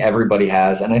mean, I think everybody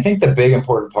has. And I think the big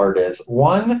important part is,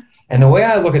 one, and the way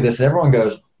I look at this, everyone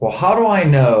goes, well, how do I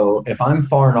know if I'm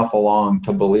far enough along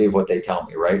to believe what they tell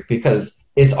me, right? Because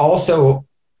it's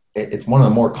one of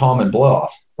the more common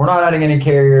blow-offs. We're not adding any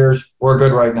carriers. We're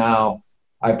good right now.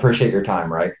 I appreciate your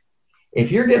time, right?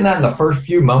 If you're getting that in the first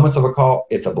few moments of a call,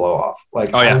 it's a blow-off.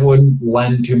 I wouldn't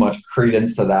lend too much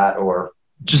credence to that, or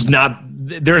just not.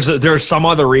 There's some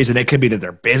other reason. It could be that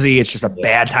they're busy. It's just a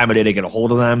bad time of day to get a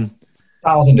hold of them.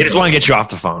 They just want to get you off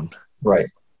the phone. Right.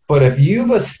 But if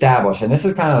you've established, and this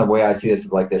is kind of the way I see this,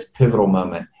 is like this pivotal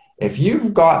moment. If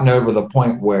you've gotten over the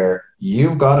point where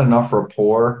you've got enough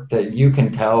rapport that you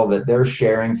can tell that they're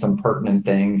sharing some pertinent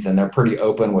things and they're pretty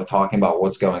open with talking about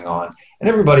what's going on. And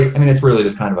everybody, I mean, it's really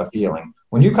just kind of a feeling.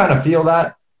 When you kind of feel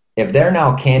that, if they're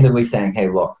now candidly saying, hey,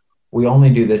 look, we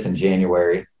only do this in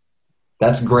January,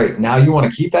 that's great. Now you want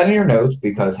to keep that in your notes,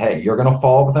 because, hey, you're going to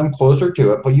follow with them closer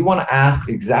to it. But you want to ask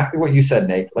exactly what you said,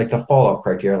 Nate, like the follow-up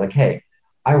criteria, like, hey,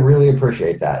 I really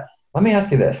appreciate that. Let me ask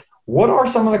you this. What are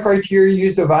some of the criteria you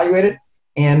use to evaluate it?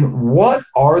 And what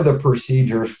are the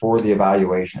procedures for the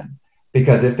evaluation?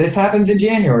 Because if this happens in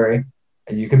January,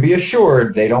 you can be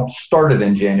assured they don't start it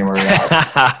in January.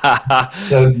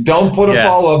 So don't put a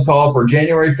follow-up call for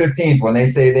January 15th when they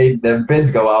say their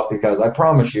bids go out, because I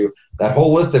promise you that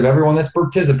whole list of everyone that's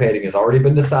participating has already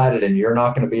been decided, and you're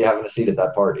not going to be having a seat at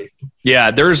that party.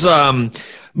 Yeah, there's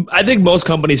I think most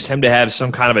companies tend to have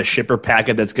some kind of a shipper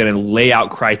packet that's going to lay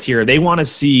out criteria. They want to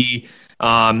see,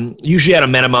 usually at a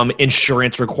minimum,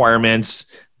 insurance requirements.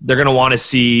 They're going to want to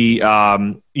see,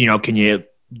 can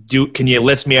you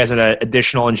list me as an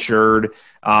additional insured?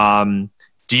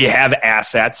 Do you have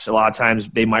assets? A lot of times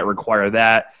they might require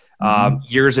that.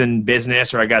 Years in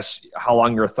business, or I guess how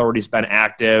long your authority's been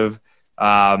active.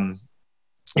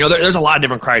 There's a lot of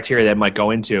different criteria that might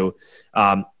go into.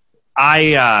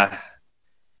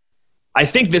 I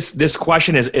think this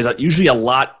question is usually a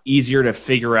lot easier to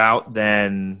figure out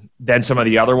than some of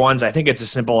the other ones. I think it's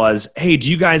as simple as, hey, do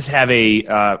you guys have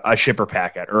a shipper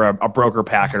packet or a broker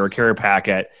packet or a carrier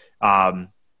packet?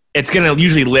 It's going to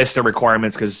usually list the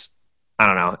requirements, because I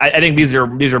don't know. I think these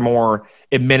are more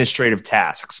administrative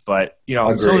tasks, but some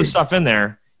of the stuff in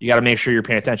there you got to make sure you're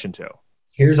paying attention to.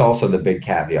 Here's also the big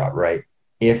caveat, right?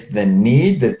 If the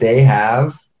need that they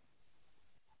have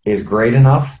is great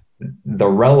enough, the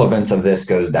relevance of this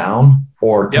goes down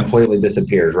or completely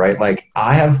disappears, right? Like,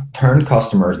 I have turned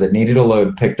customers that needed a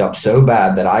load picked up so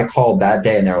bad that I called that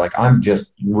day and they're like, I'm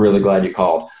just really glad you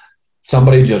called.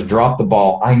 Somebody just dropped the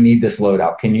ball. I need this load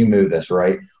out. Can you move this,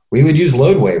 right? We would use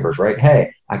load waivers, right?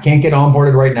 Hey, I can't get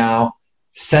onboarded right now.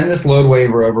 Send this load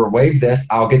waiver over, waive this.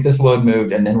 I'll get this load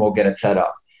moved, and then we'll get it set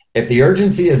up. If the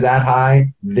urgency is that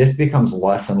high, this becomes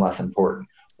less and less important.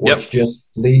 Which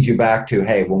just leads you back to,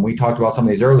 hey, when we talked about some of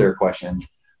these earlier questions,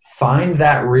 find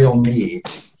that real need,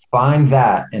 find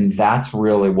that, and that's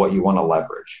really what you want to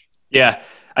leverage. Yeah,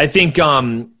 I think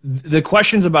the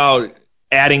questions about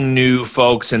adding new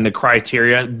folks and the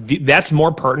criteria, that's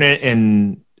more pertinent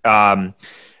in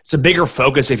it's a bigger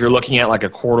focus if you're looking at like a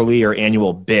quarterly or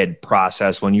annual bid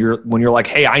process when you're like,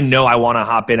 hey, I know I want to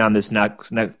hop in on this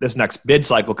next bid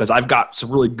cycle because I've got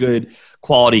some really good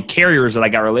quality carriers that I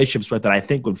got relationships with that I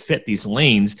think would fit these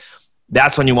lanes.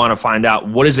 That's when you want to find out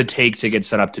what does it take to get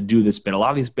set up to do this bid. A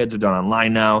lot of these bids are done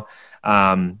online now.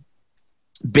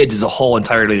 Bids is a whole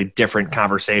entirely different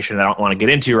conversation that I don't want to get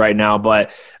into right now,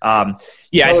 but I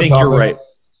think you're right.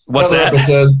 What's another that?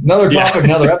 Episode, another topic,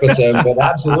 another episode, but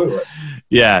absolutely.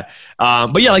 Yeah.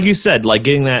 But yeah, like you said, like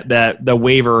getting the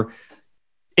waiver,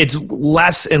 it's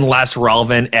less and less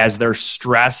relevant as their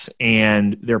stress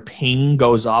and their pain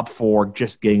goes up for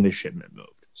just getting the shipment moved.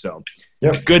 So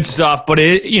good stuff, but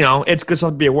it's good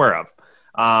stuff to be aware of.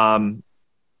 All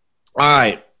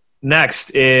right.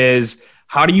 Next is,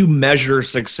 how do you measure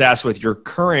success with your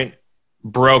current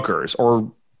brokers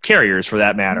or carriers for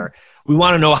that matter? We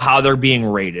want to know how they're being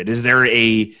rated. Is there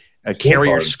a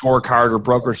carrier scorecard or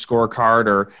broker scorecard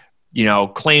or,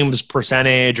 claims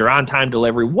percentage or on-time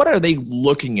delivery? What are they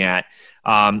looking at?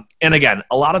 And again,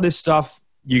 a lot of this stuff,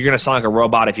 you're going to sound like a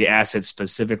robot if you ask it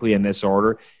specifically in this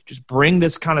order. Just bring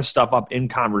this kind of stuff up in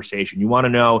conversation. You want to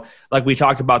know, like we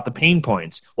talked about, the pain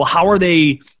points. Well, how are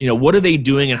they, what are they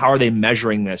doing and how are they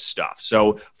measuring this stuff?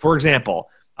 So, for example,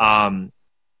 do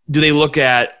they look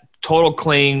at total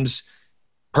claims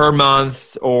per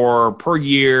month or per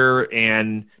year?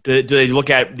 And do they look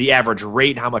at the average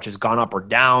rate and how much has gone up or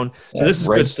down? So this is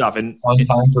good stuff. And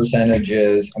on-time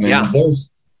percentages. I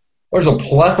mean, there's a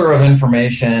plethora of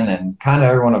information and kind of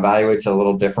everyone evaluates a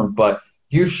little different, but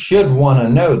you should want to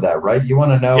know that, right? You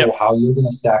want to know how you're going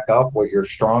to stack up, what your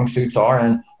strong suits are,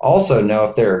 and also know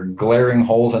if there are glaring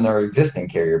holes in their existing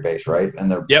carrier base, right? And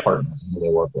their partners who they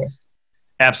work with.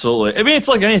 Absolutely. I mean, it's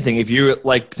like anything. If you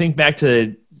think back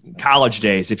to college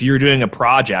days, if you were doing a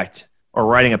project or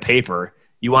writing a paper,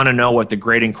 you want to know what the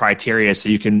grading criteria is so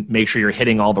you can make sure you're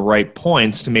hitting all the right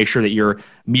points to make sure that you're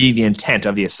meeting the intent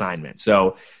of the assignment.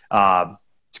 So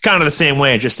it's kind of the same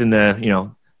way, just in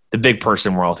the big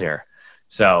person world here.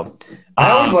 So I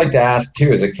always like to ask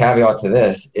too, as a caveat to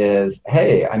this, is,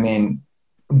 hey, I mean,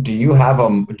 do you have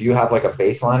like a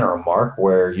baseline or a mark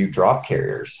where you drop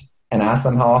carriers, and ask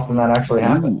them how often that actually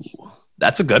happens? Ooh,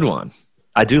 that's a good one.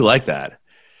 I do like that.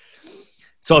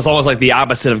 So it's almost like the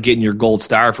opposite of getting your gold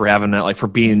star for having that, like for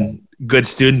being a good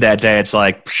student that day. It's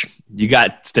like, you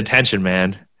got detention,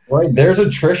 man. Right. There's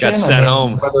attrition. Got sent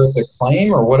home. Whether it's a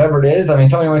claim or whatever it is. I mean,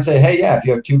 somebody might say, hey, if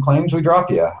you have 2 claims, we drop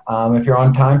you. If your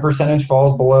on-time percentage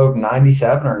falls below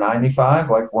 97 or 95,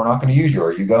 we're not going to use you,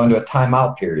 or you go into a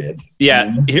timeout period.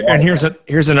 Yeah. And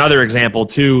here's another example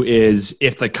too, is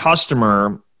if the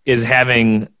customer is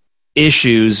having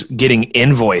issues getting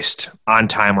invoiced on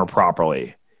time or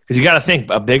properly. Because you got to think,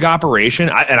 a big operation,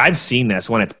 and I've seen this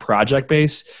when it's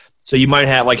project-based. So you might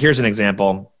have, here's an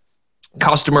example.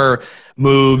 Customer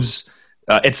moves,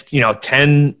 it's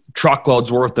 10 truckloads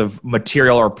worth of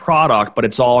material or product, but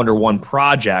it's all under one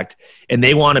project, and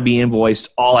they want to be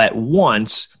invoiced all at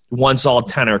once all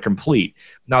 10 are complete.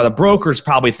 Now, the broker's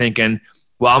probably thinking,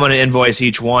 well, I'm going to invoice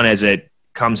each one as it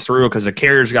comes through because the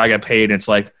carrier's got to get paid. And it's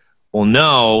like, well,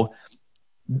 no.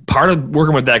 Part of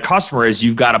working with that customer is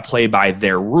you've got to play by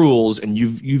their rules, and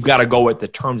you've got to go with the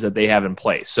terms that they have in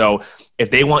place. So if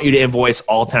they want you to invoice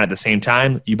all 10 at the same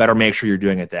time, you better make sure you're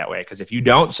doing it that way, because if you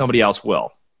don't, somebody else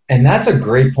will. And that's a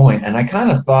great point. And I kind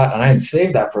of thought, and I had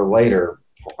saved that for later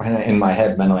in my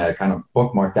head mentally, I kind of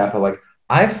bookmarked that, but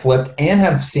I've flipped and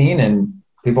have seen, and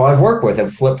people I've worked with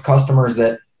have flipped customers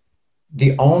that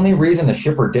the only reason the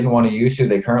shipper didn't want to use who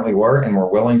they currently were and were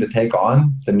willing to take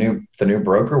on the new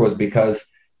broker was because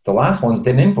the last ones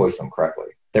didn't invoice them correctly.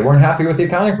 They weren't happy with the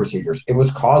accounting procedures. It was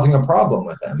causing a problem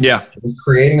with them. Yeah. It was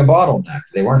creating a bottleneck.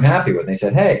 They weren't happy with it. They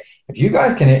said, hey, if you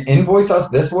guys can invoice us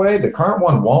this way, the current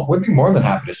one won't. We'd be more than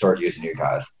happy to start using you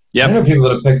guys. Yeah. I know people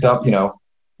that have picked up,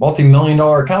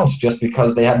 multi-million-dollar accounts just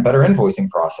because they had better invoicing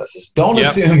processes. Don't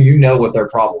assume you know what their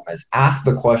problem is. Ask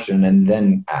the question and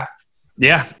then act.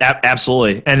 Yeah,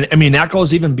 absolutely. And I mean, that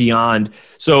goes even beyond.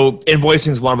 So invoicing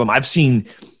is one of them. I've seen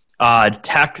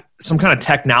some kind of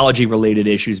technology related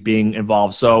issues being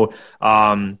involved. So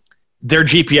their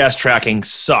GPS tracking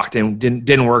sucked and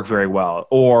didn't work very well,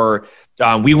 or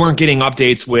we weren't getting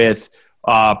updates with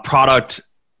product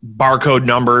barcode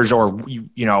numbers or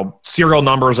serial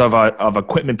numbers of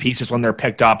equipment pieces when they're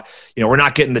picked up. We're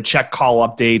not getting the check call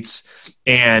updates,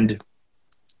 and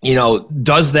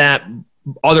does that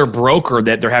other broker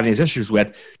that they're having these issues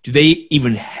with, do they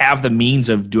even have the means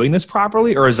of doing this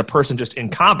properly, or is a person just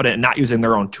incompetent and not using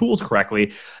their own tools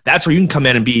correctly? That's where you can come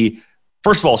in and be,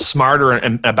 first of all, smarter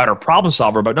and a better problem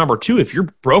solver. But number two, if your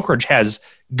brokerage has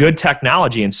good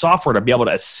technology and software to be able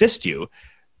to assist you,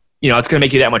 it's going to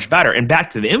make you that much better. And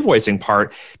back to the invoicing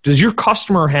part, does your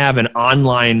customer have an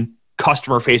online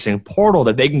customer-facing portal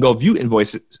that they can go view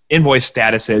invoice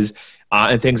statuses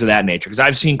and things of that nature? Because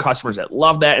I've seen customers that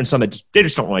love that and some that they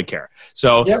just don't really care.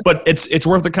 So, But it's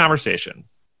worth the conversation.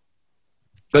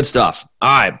 Good stuff. All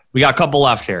right, we got a couple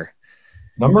left here.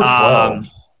 Number 12.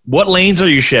 What lanes are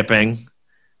you shipping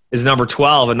is number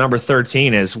 12, and number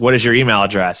 13 is what is your email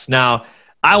address? Now,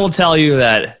 I will tell you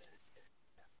that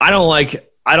I don't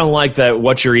like that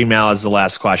what's your email is the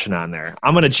last question on there.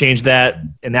 I'm going to change that,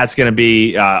 and that's going to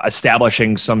be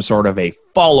establishing some sort of a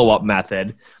follow-up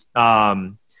method.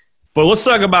 But let's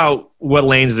talk about what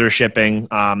lanes they're shipping.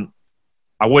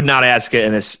 I would not ask it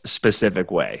in this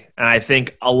specific way. And I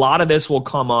think a lot of this will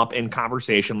come up in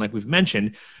conversation like we've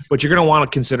mentioned, but you're going to want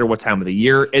to consider what time of the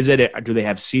year is it? Do they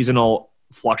have seasonal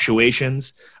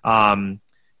fluctuations?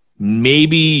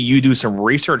 Maybe you do some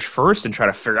research first and try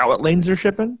to figure out what lanes they're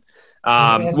shipping.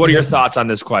 What are your thoughts on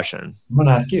this question? I'm going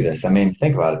to ask you this. I mean,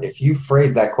 think about it. If you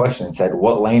phrase that question and said,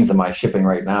 what lanes am I shipping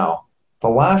right now? The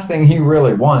last thing you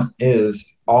really want is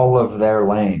all of their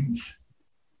lanes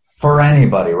for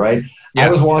anybody, right? Yeah. I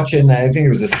was watching, I think it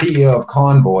was the CEO of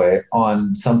Convoy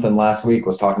on something last week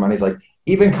was talking about, he's like,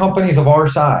 even companies of our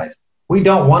size, we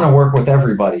don't want to work with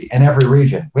everybody in every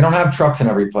region. We don't have trucks in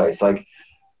every place. Like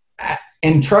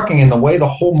in trucking and the way the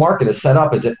whole market is set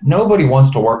up is that nobody wants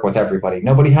to work with everybody.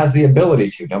 Nobody has the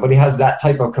ability to. Nobody has that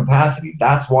type of capacity.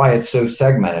 That's why it's so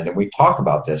segmented. And we talk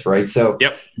about this, right? So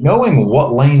knowing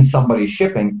what lanes somebody's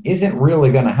shipping isn't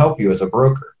really going to help you as a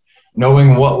broker.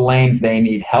 Knowing what lanes they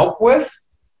need help with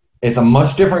is a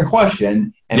much different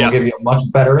question, and will give you a much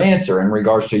better answer in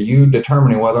regards to you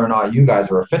determining whether or not you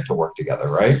guys are a fit to work together,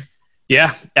 right?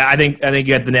 Yeah, I think you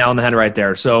got the nail on the head right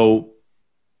there. So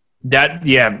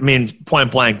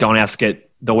point blank, don't ask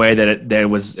it the way that it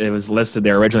was listed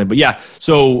there originally. But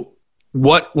so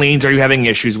what lanes are you having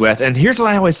issues with? And here's what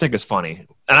I always think is funny,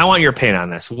 and I want your opinion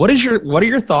on this. What are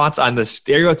your thoughts on the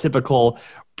stereotypical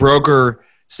broker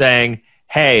saying,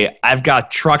 "Hey, I've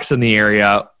got trucks in the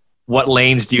area. What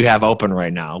lanes do you have open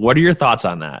right now?" What are your thoughts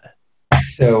on that?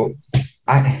 So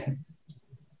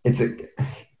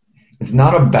it's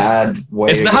not a bad way.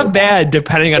 It's not bad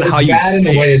depending on how you say it. It's bad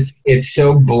in the way it's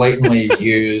so blatantly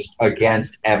used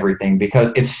against everything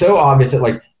because it's so obvious that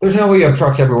like there's no way you have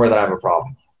trucks everywhere that have a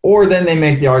problem. Or then they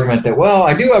make the argument that, well,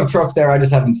 I do have trucks there, I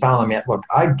just haven't found them yet. Look,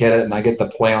 I get it, and I get the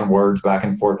play on words back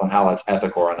and forth on how that's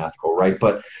ethical or unethical, right?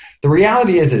 But the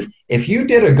reality is if you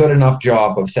did a good enough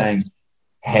job of saying,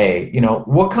 hey,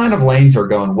 what kind of lanes are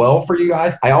going well for you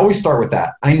guys? I always start with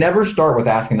that. I never start with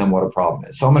asking them what a problem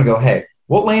is. So I'm going to go, hey,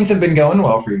 what lanes have been going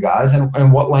well for you guys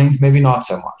and what lanes maybe not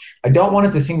so much? I don't want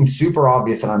it to seem super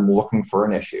obvious that I'm looking for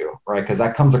an issue, right? Because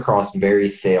that comes across very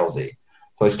salesy.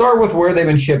 So I start with where they've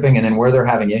been shipping and then where they're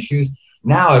having issues.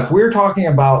 Now, if we're talking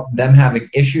about them having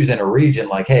issues in a region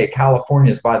like, hey,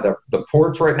 California's by the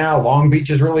ports right now, Long Beach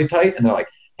is really tight, and they're like,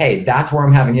 hey, that's where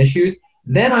I'm having issues,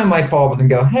 then I might follow up and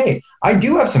go, hey, I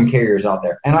do have some carriers out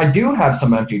there, and I do have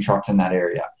some empty trucks in that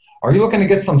area. Are you looking to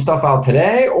get some stuff out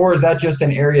today, or is that just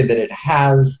an area that it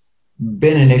has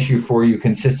been an issue for you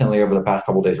consistently over the past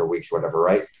couple of days or weeks, whatever,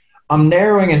 right? I'm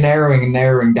narrowing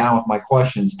down with my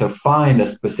questions to find a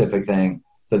specific thing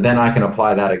that then I can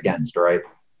apply that against, right?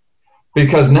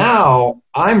 Because now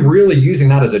I'm really using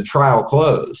that as a trial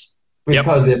close.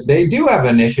 Because if they do have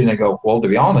an issue and they go, well, to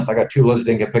be honest, I got 2 loads that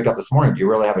didn't get picked up this morning. Do you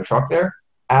really have a truck there?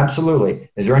 Absolutely.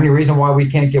 Is there any reason why we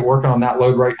can't get working on that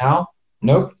load right now?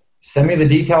 Nope. Send me the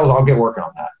details. I'll get working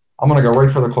on that. I'm going to go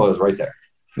right for the close right there.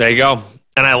 There you go.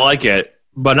 And I like it.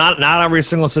 But not every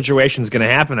single situation is going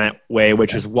to happen that way,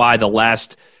 which is why the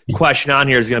last question on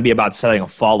here is going to be about setting a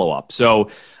follow-up. So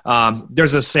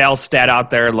there's a sales stat out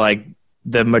there, like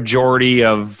the majority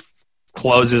of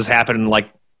closes happen like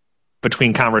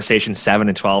between conversation 7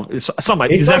 and 12. Something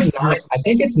like, I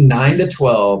think it's 9 to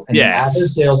 12, and the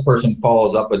average salesperson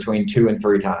follows up between 2 and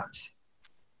 3 times.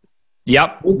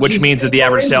 Yep, which means that the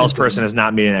average salesperson is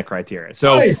not meeting that criteria.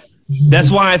 So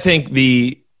that's why I think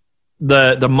the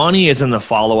money is in the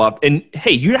follow-up. And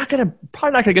hey, you're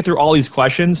probably not gonna get through all these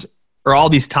questions or all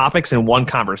these topics in one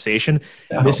conversation.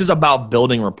 No. This is about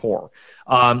building rapport.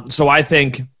 So I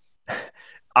think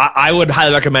I would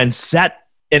highly recommend set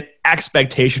an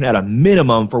expectation at a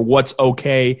minimum for what's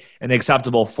okay and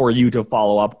acceptable for you to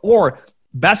follow up. Or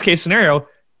best case scenario,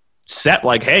 set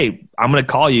like, hey, I'm going to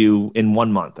call you in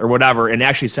 1 month or whatever, and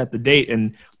actually set the date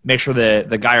and make sure that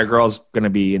the guy or girl's going to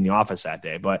be in the office that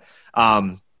day. But,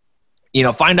 find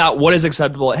out what is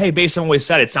acceptable. Hey, based on what we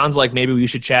said, it sounds like maybe we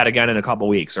should chat again in a couple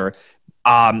weeks or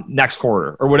next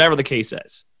quarter or whatever the case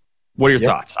is. What are your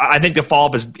thoughts? I think the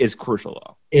follow-up is crucial,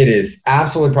 though. It is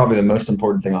absolutely probably the most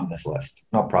important thing on this list.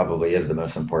 Not probably is the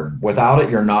most important. Without it,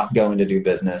 you're not going to do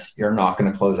business. You're not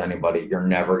going to close anybody. You're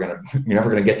never going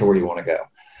to get to where you want to go.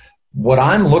 What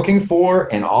I'm looking for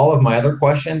in all of my other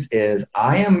questions is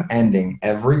I am ending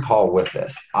every call with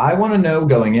this. I want to know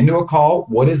going into a call,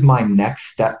 what is my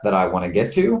next step that I want to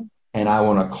get to? And I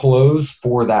want to close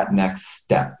for that next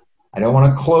step. I don't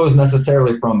want to close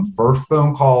necessarily from first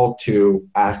phone call to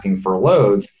asking for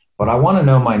loads, but I want to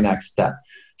know my next step.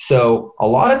 So a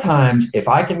lot of times, if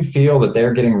I can feel that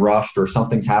they're getting rushed or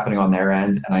something's happening on their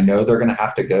end and I know they're going to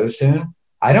have to go soon,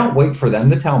 I don't wait for them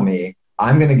to tell me.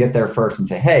 I'm going to get there first and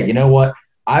say, hey, you know what?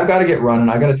 I've got to get running.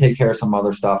 I got to take care of some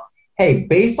other stuff. Hey,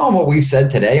 based on what we've said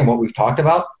today and what we've talked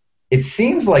about, it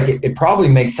seems like it probably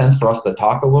makes sense for us to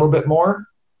talk a little bit more.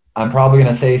 I'm probably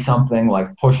going to say something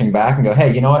like pushing back and go,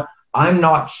 hey, you know what? I'm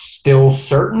not still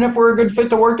certain if we're a good fit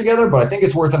to work together, but I think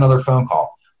it's worth another phone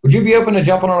call. Would you be open to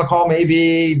jumping on a call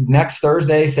maybe next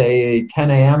Thursday, say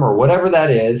 10 a.m. or whatever that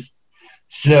is,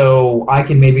 so I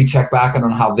can maybe check back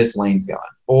on how this lane's going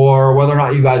or whether or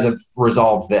not you guys have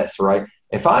resolved this, right?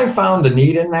 If I found a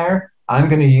need in there, I'm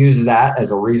going to use that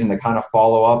as a reason to kind of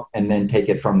follow up and then take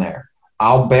it from there.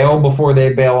 I'll bail before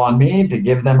they bail on me to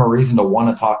give them a reason to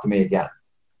want to talk to me again.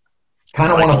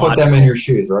 Kind of want to put them in your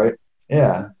shoes, right?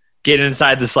 Yeah. Get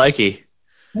inside the psyche.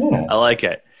 Yeah. I like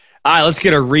it. All right, let's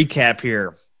get a recap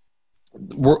here.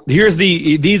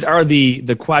 These are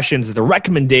the questions, the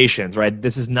recommendations, right?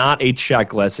 This is not a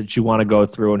checklist that you want to go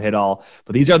through and hit all,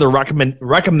 but these are the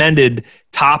recommended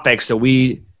topics that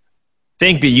we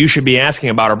think that you should be asking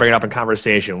about or bringing up in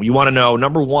conversation. You want to know,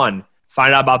 number one,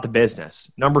 find out about the business.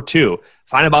 Number two,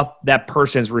 find out about that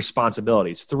person's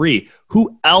responsibilities. 3,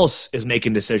 who else is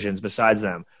making decisions besides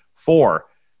them? 4,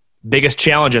 biggest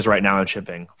challenges right now in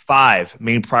shipping. 5,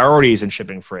 main priorities in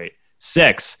shipping freight.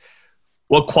 6,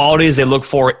 what qualities they look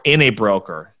for in a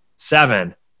broker.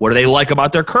 7, what do they like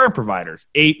about their current providers?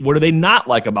 8, what do they not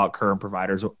like about current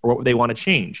providers or what they want to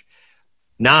change?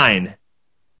 9,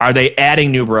 are they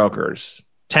adding new brokers?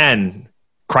 10,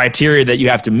 criteria that you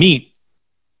have to meet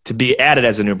to be added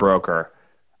as a new broker.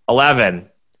 11,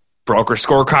 broker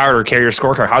scorecard or carrier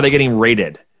scorecard. How are they getting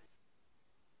rated?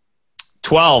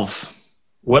 12,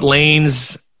 what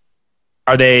lanes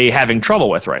are they having trouble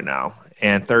with right now?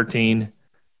 And 13,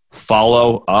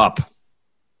 follow up.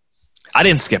 I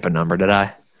didn't skip a number, did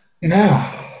I? No.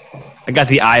 I got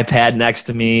the iPad next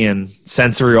to me and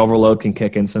sensory overload can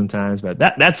kick in sometimes, but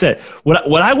that's it.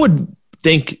 What I would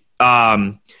think,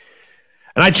 and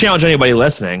I challenge anybody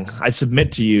listening, I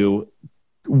submit to you,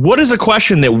 what is a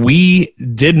question that we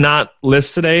did not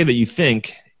list today that you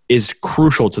think is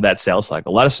crucial to that sales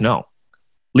cycle? Let us know.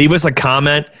 Leave us a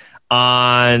comment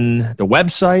on the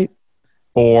website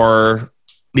or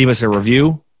leave us a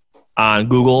review on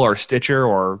Google or Stitcher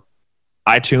or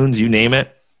iTunes, you name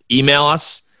it. Email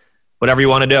us, whatever you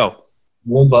want to do.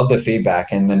 We'll love the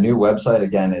feedback. And the new website,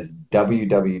 again, is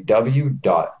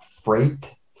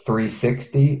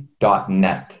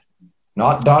www.freight360.net.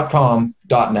 Not .com,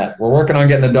 .net. We're working on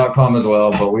getting the .com as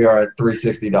well, but we are at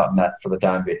 360.net for the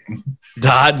time being.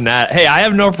 .net. Hey, I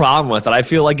have no problem with it. I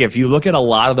feel like if you look at a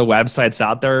lot of the websites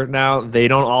out there now, they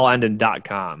don't all end in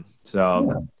 .com. So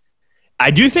yeah.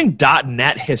 I do think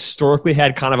 .net historically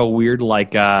had kind of a weird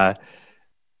connotation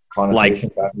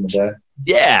back in the day.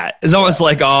 Yeah, it's almost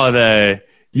like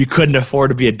you couldn't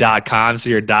afford to be a .com, so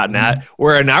you're .net. Mm-hmm.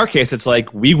 Where in our case, it's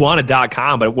like we want a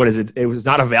 .com, but what is it? It was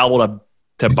not available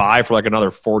to buy for like another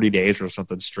 40 days or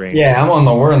something strange. Yeah,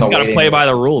 we're in the. You got to play by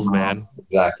the rules, man.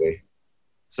 Exactly.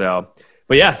 So,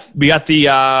 but yeah, we got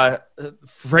the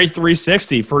Freight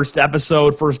 360 first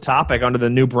episode, first topic under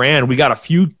the new brand. We got a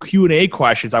few Q&A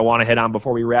questions I want to hit on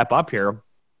before we wrap up here.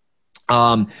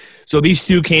 So these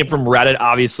two came from Reddit.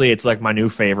 Obviously, it's like my new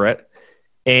favorite.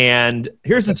 And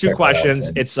here's the two questions.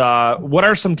 It's what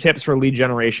are some tips for lead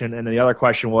generation? And then the other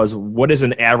question was, what is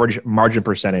an average margin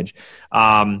percentage?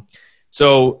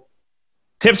 So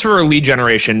tips for lead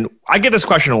generation. I get this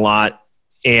question a lot,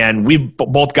 and we've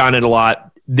both gotten it a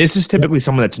lot. This is typically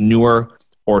someone that's newer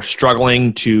or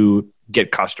struggling to get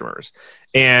customers.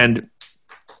 And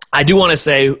I do want to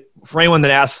say, for anyone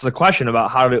that asks a question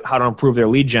about how to improve their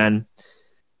lead gen,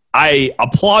 I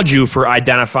applaud you for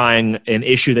identifying an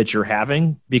issue that you're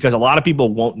having, because a lot of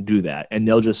people won't do that, and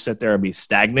they'll just sit there and be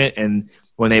stagnant. And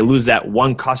when they lose that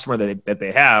one customer that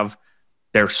they have,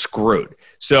 they're screwed.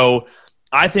 So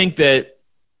I think that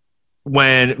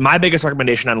when my biggest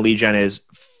recommendation on lead gen is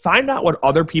find out what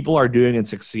other people are doing and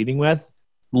succeeding with,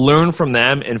 learn from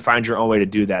them, and find your own way to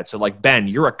do that. So like Ben,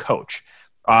 you're a coach.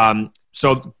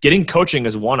 So getting coaching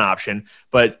is one option,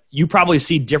 but you probably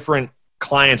see different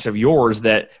clients of yours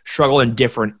that struggle in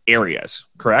different areas,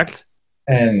 correct?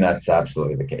 And that's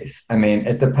absolutely the case. I mean,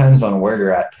 it depends on where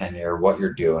you're at tenure, what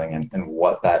you're doing, and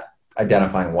what that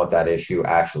identifying what that issue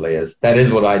actually is. That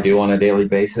is what I do on a daily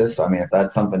basis. So, I mean, if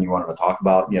that's something you wanted to talk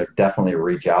about, definitely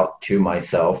reach out to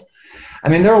myself. I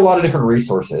mean, there are a lot of different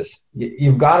resources.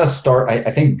 You've got to start. I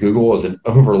think Google is an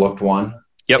overlooked one.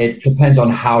 Yep. It depends on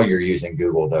how you're using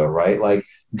Google, though, right? Like,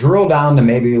 drill down to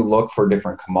maybe look for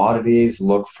different commodities,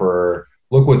 look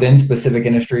within specific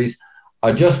industries.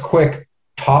 Just quick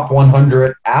top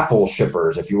 100 Apple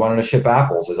shippers. If you wanted to ship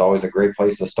apples, is always a great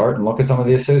place to start, and look at some of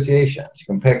the associations. You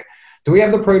can pick. Do we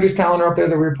have the produce calendar up there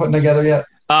that we were putting together yet?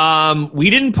 We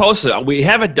didn't post it. We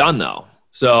have it done though,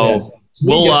 so Yes.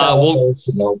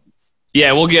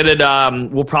 we'll get it.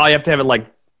 We'll probably have to have it like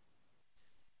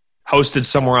hosted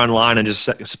somewhere online and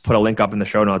just put a link up in the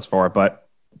show notes for it. But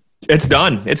it's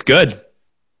done. It's good.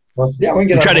 Well, yeah, we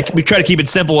try to keep it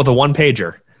simple with a one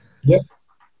pager. Yep.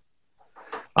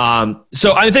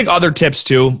 So I think other tips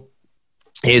too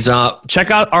is check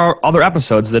out our other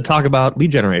episodes that talk about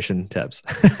lead generation tips.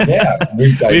 Yeah,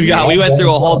 we went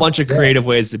through a whole bunch of creative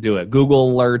ways to do it.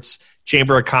 Google Alerts,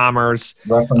 Chamber of Commerce,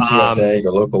 Reference USA,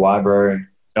 your local library.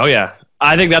 Oh yeah,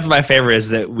 I think that's my favorite. Is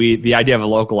that the idea of a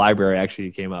local library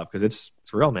actually came up because it's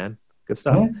real, man. Good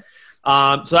stuff.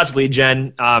 Yeah. So that's lead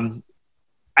gen.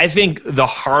 I think the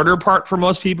harder part for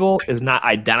most people is not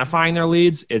identifying their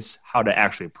leads; it's how to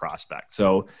actually prospect.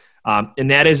 So,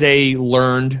 and that is a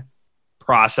learned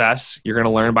process. You're going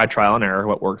to learn by trial and error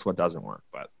what works, what doesn't work.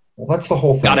 But that's the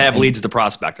whole thing. Got to have leads to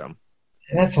prospect them.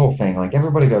 And that's the whole thing. Like,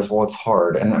 everybody goes, well, it's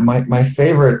hard. And my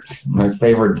favorite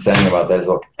saying about that is,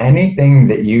 look, anything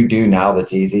that you do now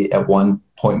that's easy at one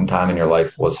point in time in your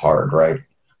life was hard, right?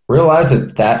 Realize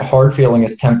that hard feeling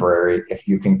is temporary. If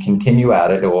you can continue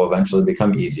at it, it will eventually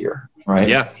become easier, right?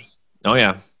 Yeah. Oh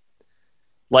yeah.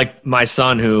 Like my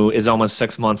son, who is almost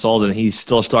 6 months old, and he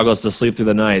still struggles to sleep through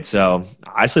the night. So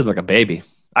I sleep like a baby.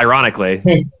 Ironically,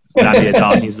 not the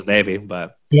adult, he's the baby.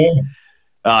 But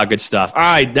good stuff. All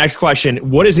right, next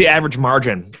question. What is the average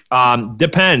margin?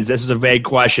 Depends. This is a vague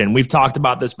question. We've talked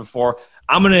about this before.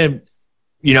 I'm going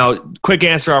to, quick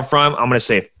answer up front. I'm going to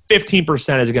say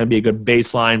 15% is going to be a good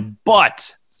baseline.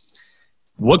 But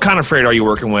what kind of freight are you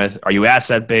working with? Are you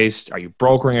asset based? Are you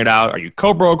brokering it out? Are you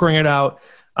co-brokering it out?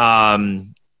 I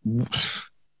mean,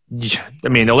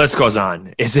 the list goes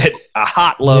on. Is it a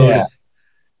hot load? Yeah.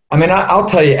 I mean, I'll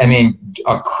tell you,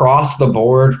 across the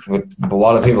board with a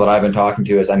lot of people that I've been talking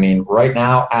to is, right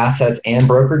now, assets and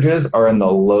brokerages are in the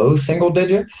low single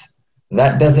digits.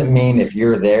 That doesn't mean if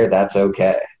you're there, that's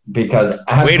okay. Because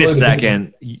wait a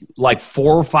second, like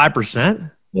 4 or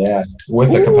 5%? Yeah.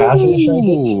 With the capacity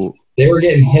shrinkage, they were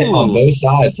getting hit on both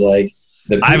sides. Like,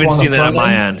 I haven't seen that on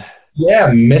my end.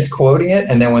 Yeah, misquoting it,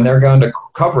 and then when they're going to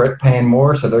cover it, paying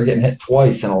more, so they're getting hit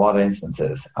twice in a lot of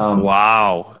instances.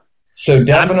 Wow. So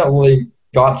definitely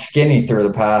got skinny through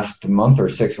the past month or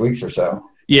 6 weeks or so.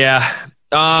 Yeah.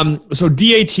 So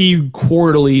DAT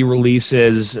quarterly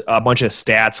releases a bunch of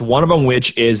stats. One of them,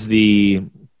 which is the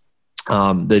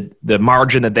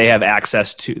margin that they have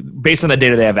access to, based on the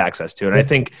data they have access to, and I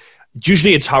think it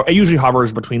usually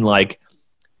hovers between like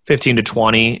 15 to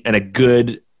 20, and a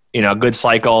good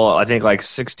cycle, I think like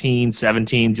 16,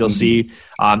 17s, you'll see.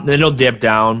 Then it'll dip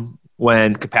down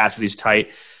when capacity is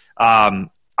tight.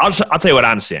 I'll tell you what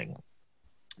I'm seeing.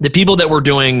 The people that were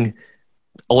doing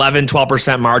 11,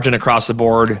 12% margin across the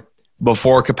board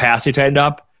before capacity tightened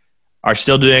up are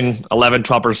still doing 11,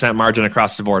 12% margin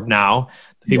across the board now.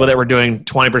 The people that were doing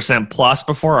 20% plus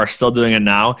before are still doing it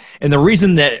now. And the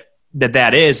reason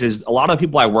that is a lot of the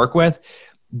people I work with,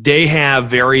 they have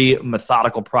very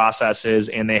methodical processes,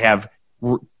 and they have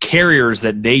carriers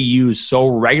that they use so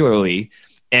regularly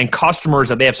and customers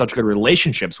that they have such good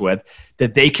relationships with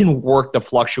that they can work the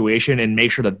fluctuation and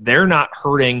make sure that they're not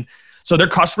hurting. So their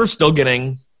customers still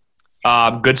getting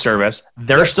good service.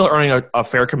 They're still earning a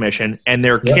fair commission, and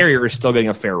their carrier is still getting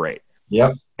a fair rate.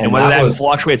 Yep. And whether that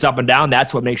fluctuates up and down,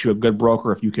 that's what makes you a good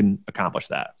broker if you can accomplish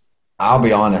that. I'll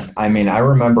be honest. I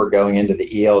remember going into the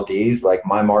ELDs, like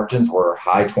my margins were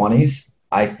high 20s.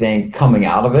 I think coming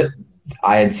out of it,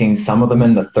 I had seen some of them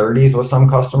in the 30s with some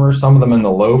customers, some of them in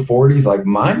the low 40s. Like,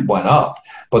 mine went up,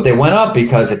 but they went up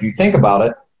because if you think about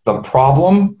it, the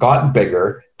problem got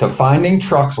bigger. To finding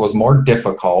trucks was more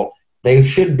difficult. They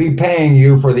should be paying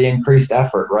you for the increased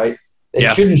effort, right?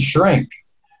 It shouldn't shrink.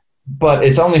 But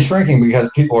it's only shrinking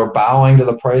because people are bowing to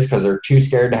the price because they're too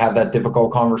scared to have that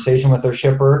difficult conversation with their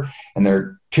shipper, and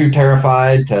they're too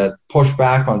terrified to push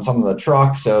back on some of the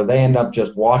trucks. So they end up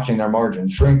just watching their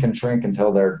margins shrink and shrink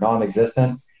until they're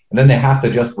non-existent. And then they have to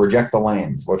just reject the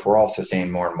lanes, which we're also seeing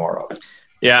more and more of.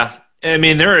 Yeah. I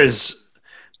mean, there's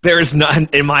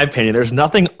not, in my opinion, there's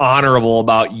nothing honorable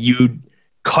about you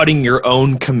cutting your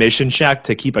own commission check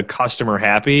to keep a customer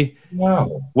happy.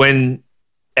 No. When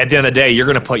at the end of the day, you're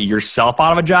going to put yourself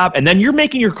out of a job, and then you're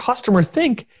making your customer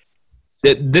think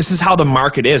that this is how the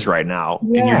market is right now.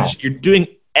 Yeah. And you're doing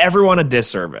everyone a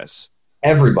disservice.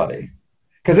 Everybody.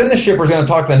 Because then the shipper's going to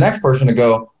talk to the next person to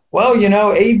go, well,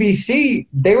 ABC,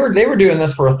 they were doing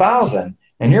this for $1,000,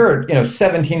 and you're at,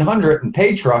 1,700, and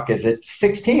pay truck is at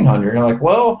 1,600. And you're like,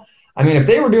 well, I mean, if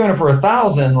they were doing it for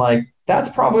 $1,000, like, that's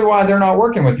probably why they're not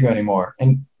working with you anymore,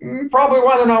 and probably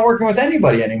why they're not working with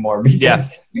anybody anymore,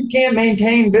 because you can't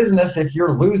maintain business if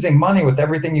you're losing money with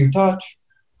everything you touch.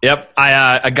 Yep.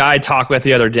 A guy I talked with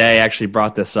the other day actually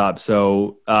brought this up.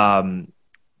 So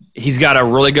he's got a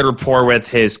really good rapport with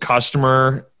his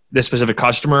customer, this specific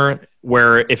customer,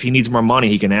 where if he needs more money,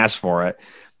 he can ask for it.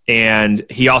 And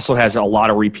he also has a lot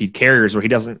of repeat carriers where he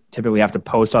doesn't typically have to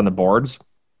post on the boards.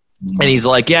 And he's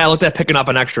like, yeah, I looked at picking up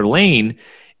an extra lane.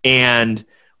 And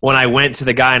when I went to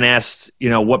the guy and asked,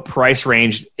 what price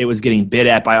range it was getting bid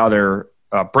at by other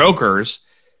brokers,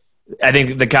 I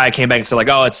think the guy came back and said, like,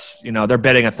 oh, it's, they're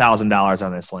bidding $1,000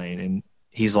 on this lane. And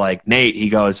he's like, Nate, he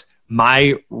goes,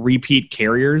 my repeat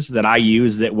carriers that I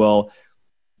use that will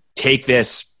take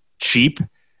this cheap,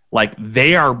 like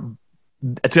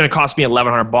it's going to cost me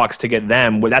 $1,100 to get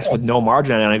them. That's with no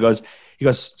margin on it. And he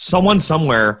goes, someone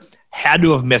somewhere had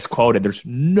to have misquoted. There's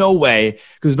no way,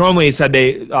 because normally he said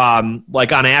they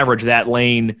like on average that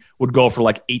lane would go for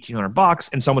like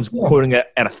 $1,800, and someone's quoting it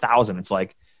at $1,000. It's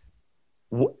like,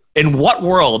 in what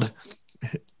world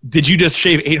did you just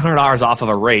shave $800 off of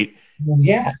a rate? Well,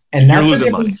 yeah, and that's you're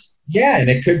losing money. Yeah, and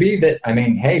it could be that, I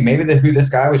mean, hey, maybe who this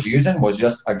guy was using was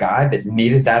just a guy that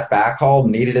needed that backhaul,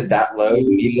 needed it that load,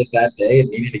 needed it that day, and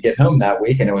needed to get home that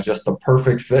week, and it was just the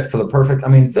perfect fit for the perfect. I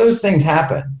mean, those things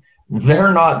happen.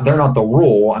 They're not the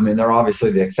rule. I mean, they're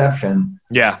obviously the exception.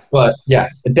 Yeah. But yeah,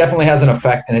 it definitely has an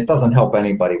effect, and it doesn't help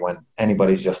anybody when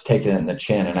anybody's just taking it in the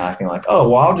chin and acting like, oh,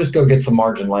 well, I'll just go get some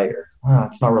margin later.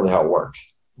 That's not really how it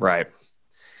works. Right.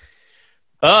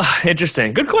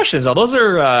 Interesting. Good questions, though. Those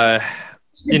are,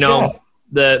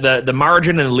 the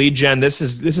margin and lead gen. This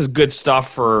is good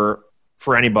stuff for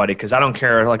anybody, because I don't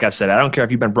care. Like I've said, I don't care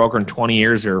if you've been brokering 20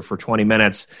 years or for 20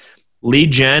 minutes.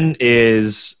 Lead gen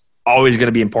is always going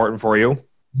to be important for you.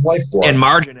 And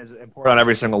margin is important on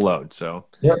every single load. So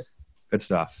good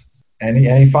stuff.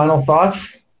 Any final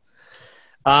thoughts?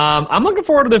 I'm looking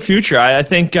forward to the future. I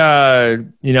think,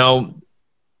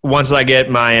 once I get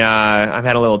my, I've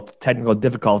had a little technical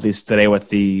difficulties today with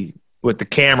the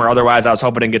camera. Otherwise, I was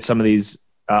hoping to get some of these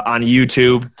on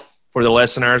YouTube for the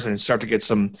listeners and start to get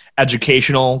some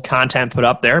educational content put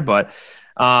up there. But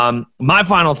my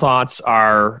final thoughts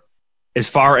are, as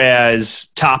far as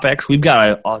topics, we've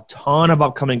got a ton of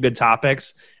upcoming good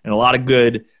topics and a lot of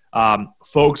good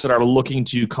folks that are looking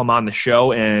to come on the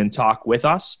show and talk with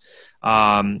us.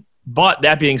 But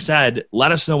that being said,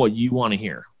 let us know what you want to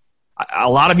hear. A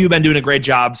lot of you have been doing a great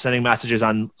job sending messages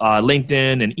on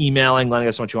LinkedIn and emailing, letting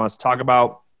us know what you want us to talk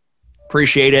about.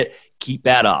 Appreciate it. Keep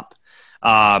that up.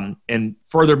 And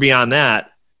further beyond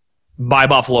that, my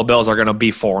Buffalo Bills are going to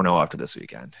be 4-0 after this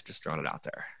weekend. Just throwing it out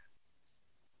there.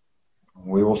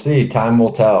 We will see. Time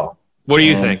will tell. What do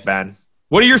you think, Ben?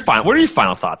 What are your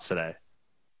final thoughts today?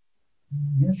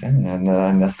 Yes, I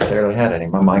didn't necessarily had any.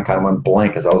 My mind kind of went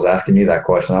blank as I was asking you that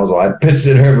question. That was why I pitched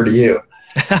it over to you.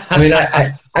 I mean,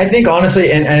 I think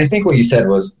honestly, and I think what you said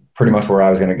was pretty much where I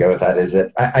was going to go with that, is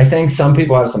that I think some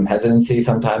people have some hesitancy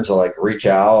sometimes to like reach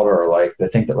out, or like they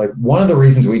think that like one of the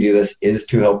reasons we do this is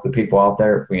to help the people out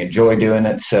there. We enjoy doing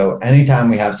it. So anytime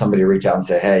we have somebody reach out and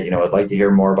say, hey, I'd like to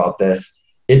hear more about this,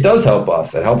 it does help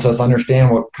us. It helps us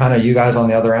understand what kind of you guys on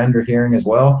the other end are hearing as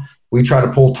well. We try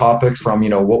to pull topics from,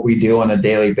 what we do on a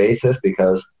daily basis,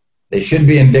 because they should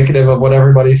be indicative of what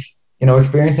everybody's,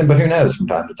 experiencing, but who knows from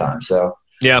time to time. So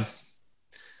yeah.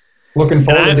 Looking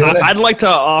forward to doing it. I'd like to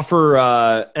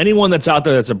offer anyone that's out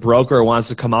there that's a broker or wants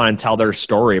to come on and tell their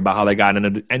story about how they got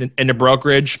into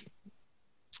brokerage.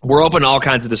 We're open to all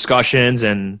kinds of discussions,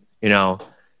 and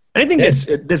anything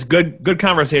that's good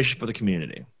conversation for the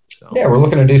community. So. Yeah, we're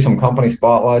looking to do some company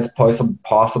spotlights,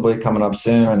 possibly coming up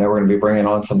soon. I know we're going to be bringing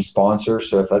on some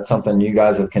sponsors. So if that's something you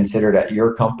guys have considered at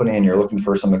your company and you're looking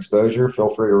for some exposure,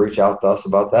 feel free to reach out to us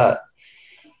about that.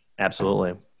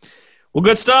 Absolutely. Well,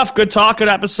 good stuff. Good talk. Good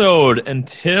episode.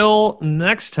 Until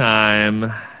next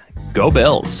time, go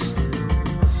Bills.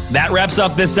 That wraps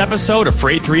up this episode of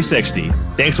Freight 360.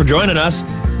 Thanks for joining us.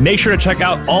 Make sure to check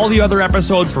out all the other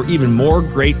episodes for even more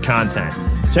great content.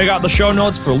 Check out the show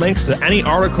notes for links to any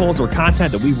articles or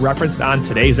content that we referenced on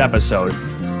today's episode.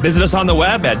 Visit us on the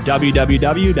web at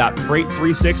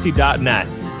www.freight360.net.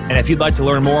 And if you'd like to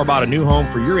learn more about a new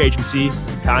home for your agency,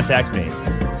 contact me.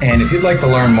 And if you'd like to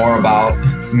learn more about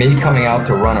me coming out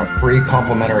to run a free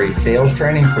complimentary sales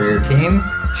training for your team,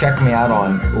 check me out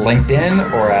on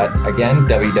LinkedIn or at, again,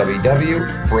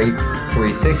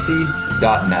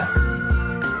 www.freight360.net.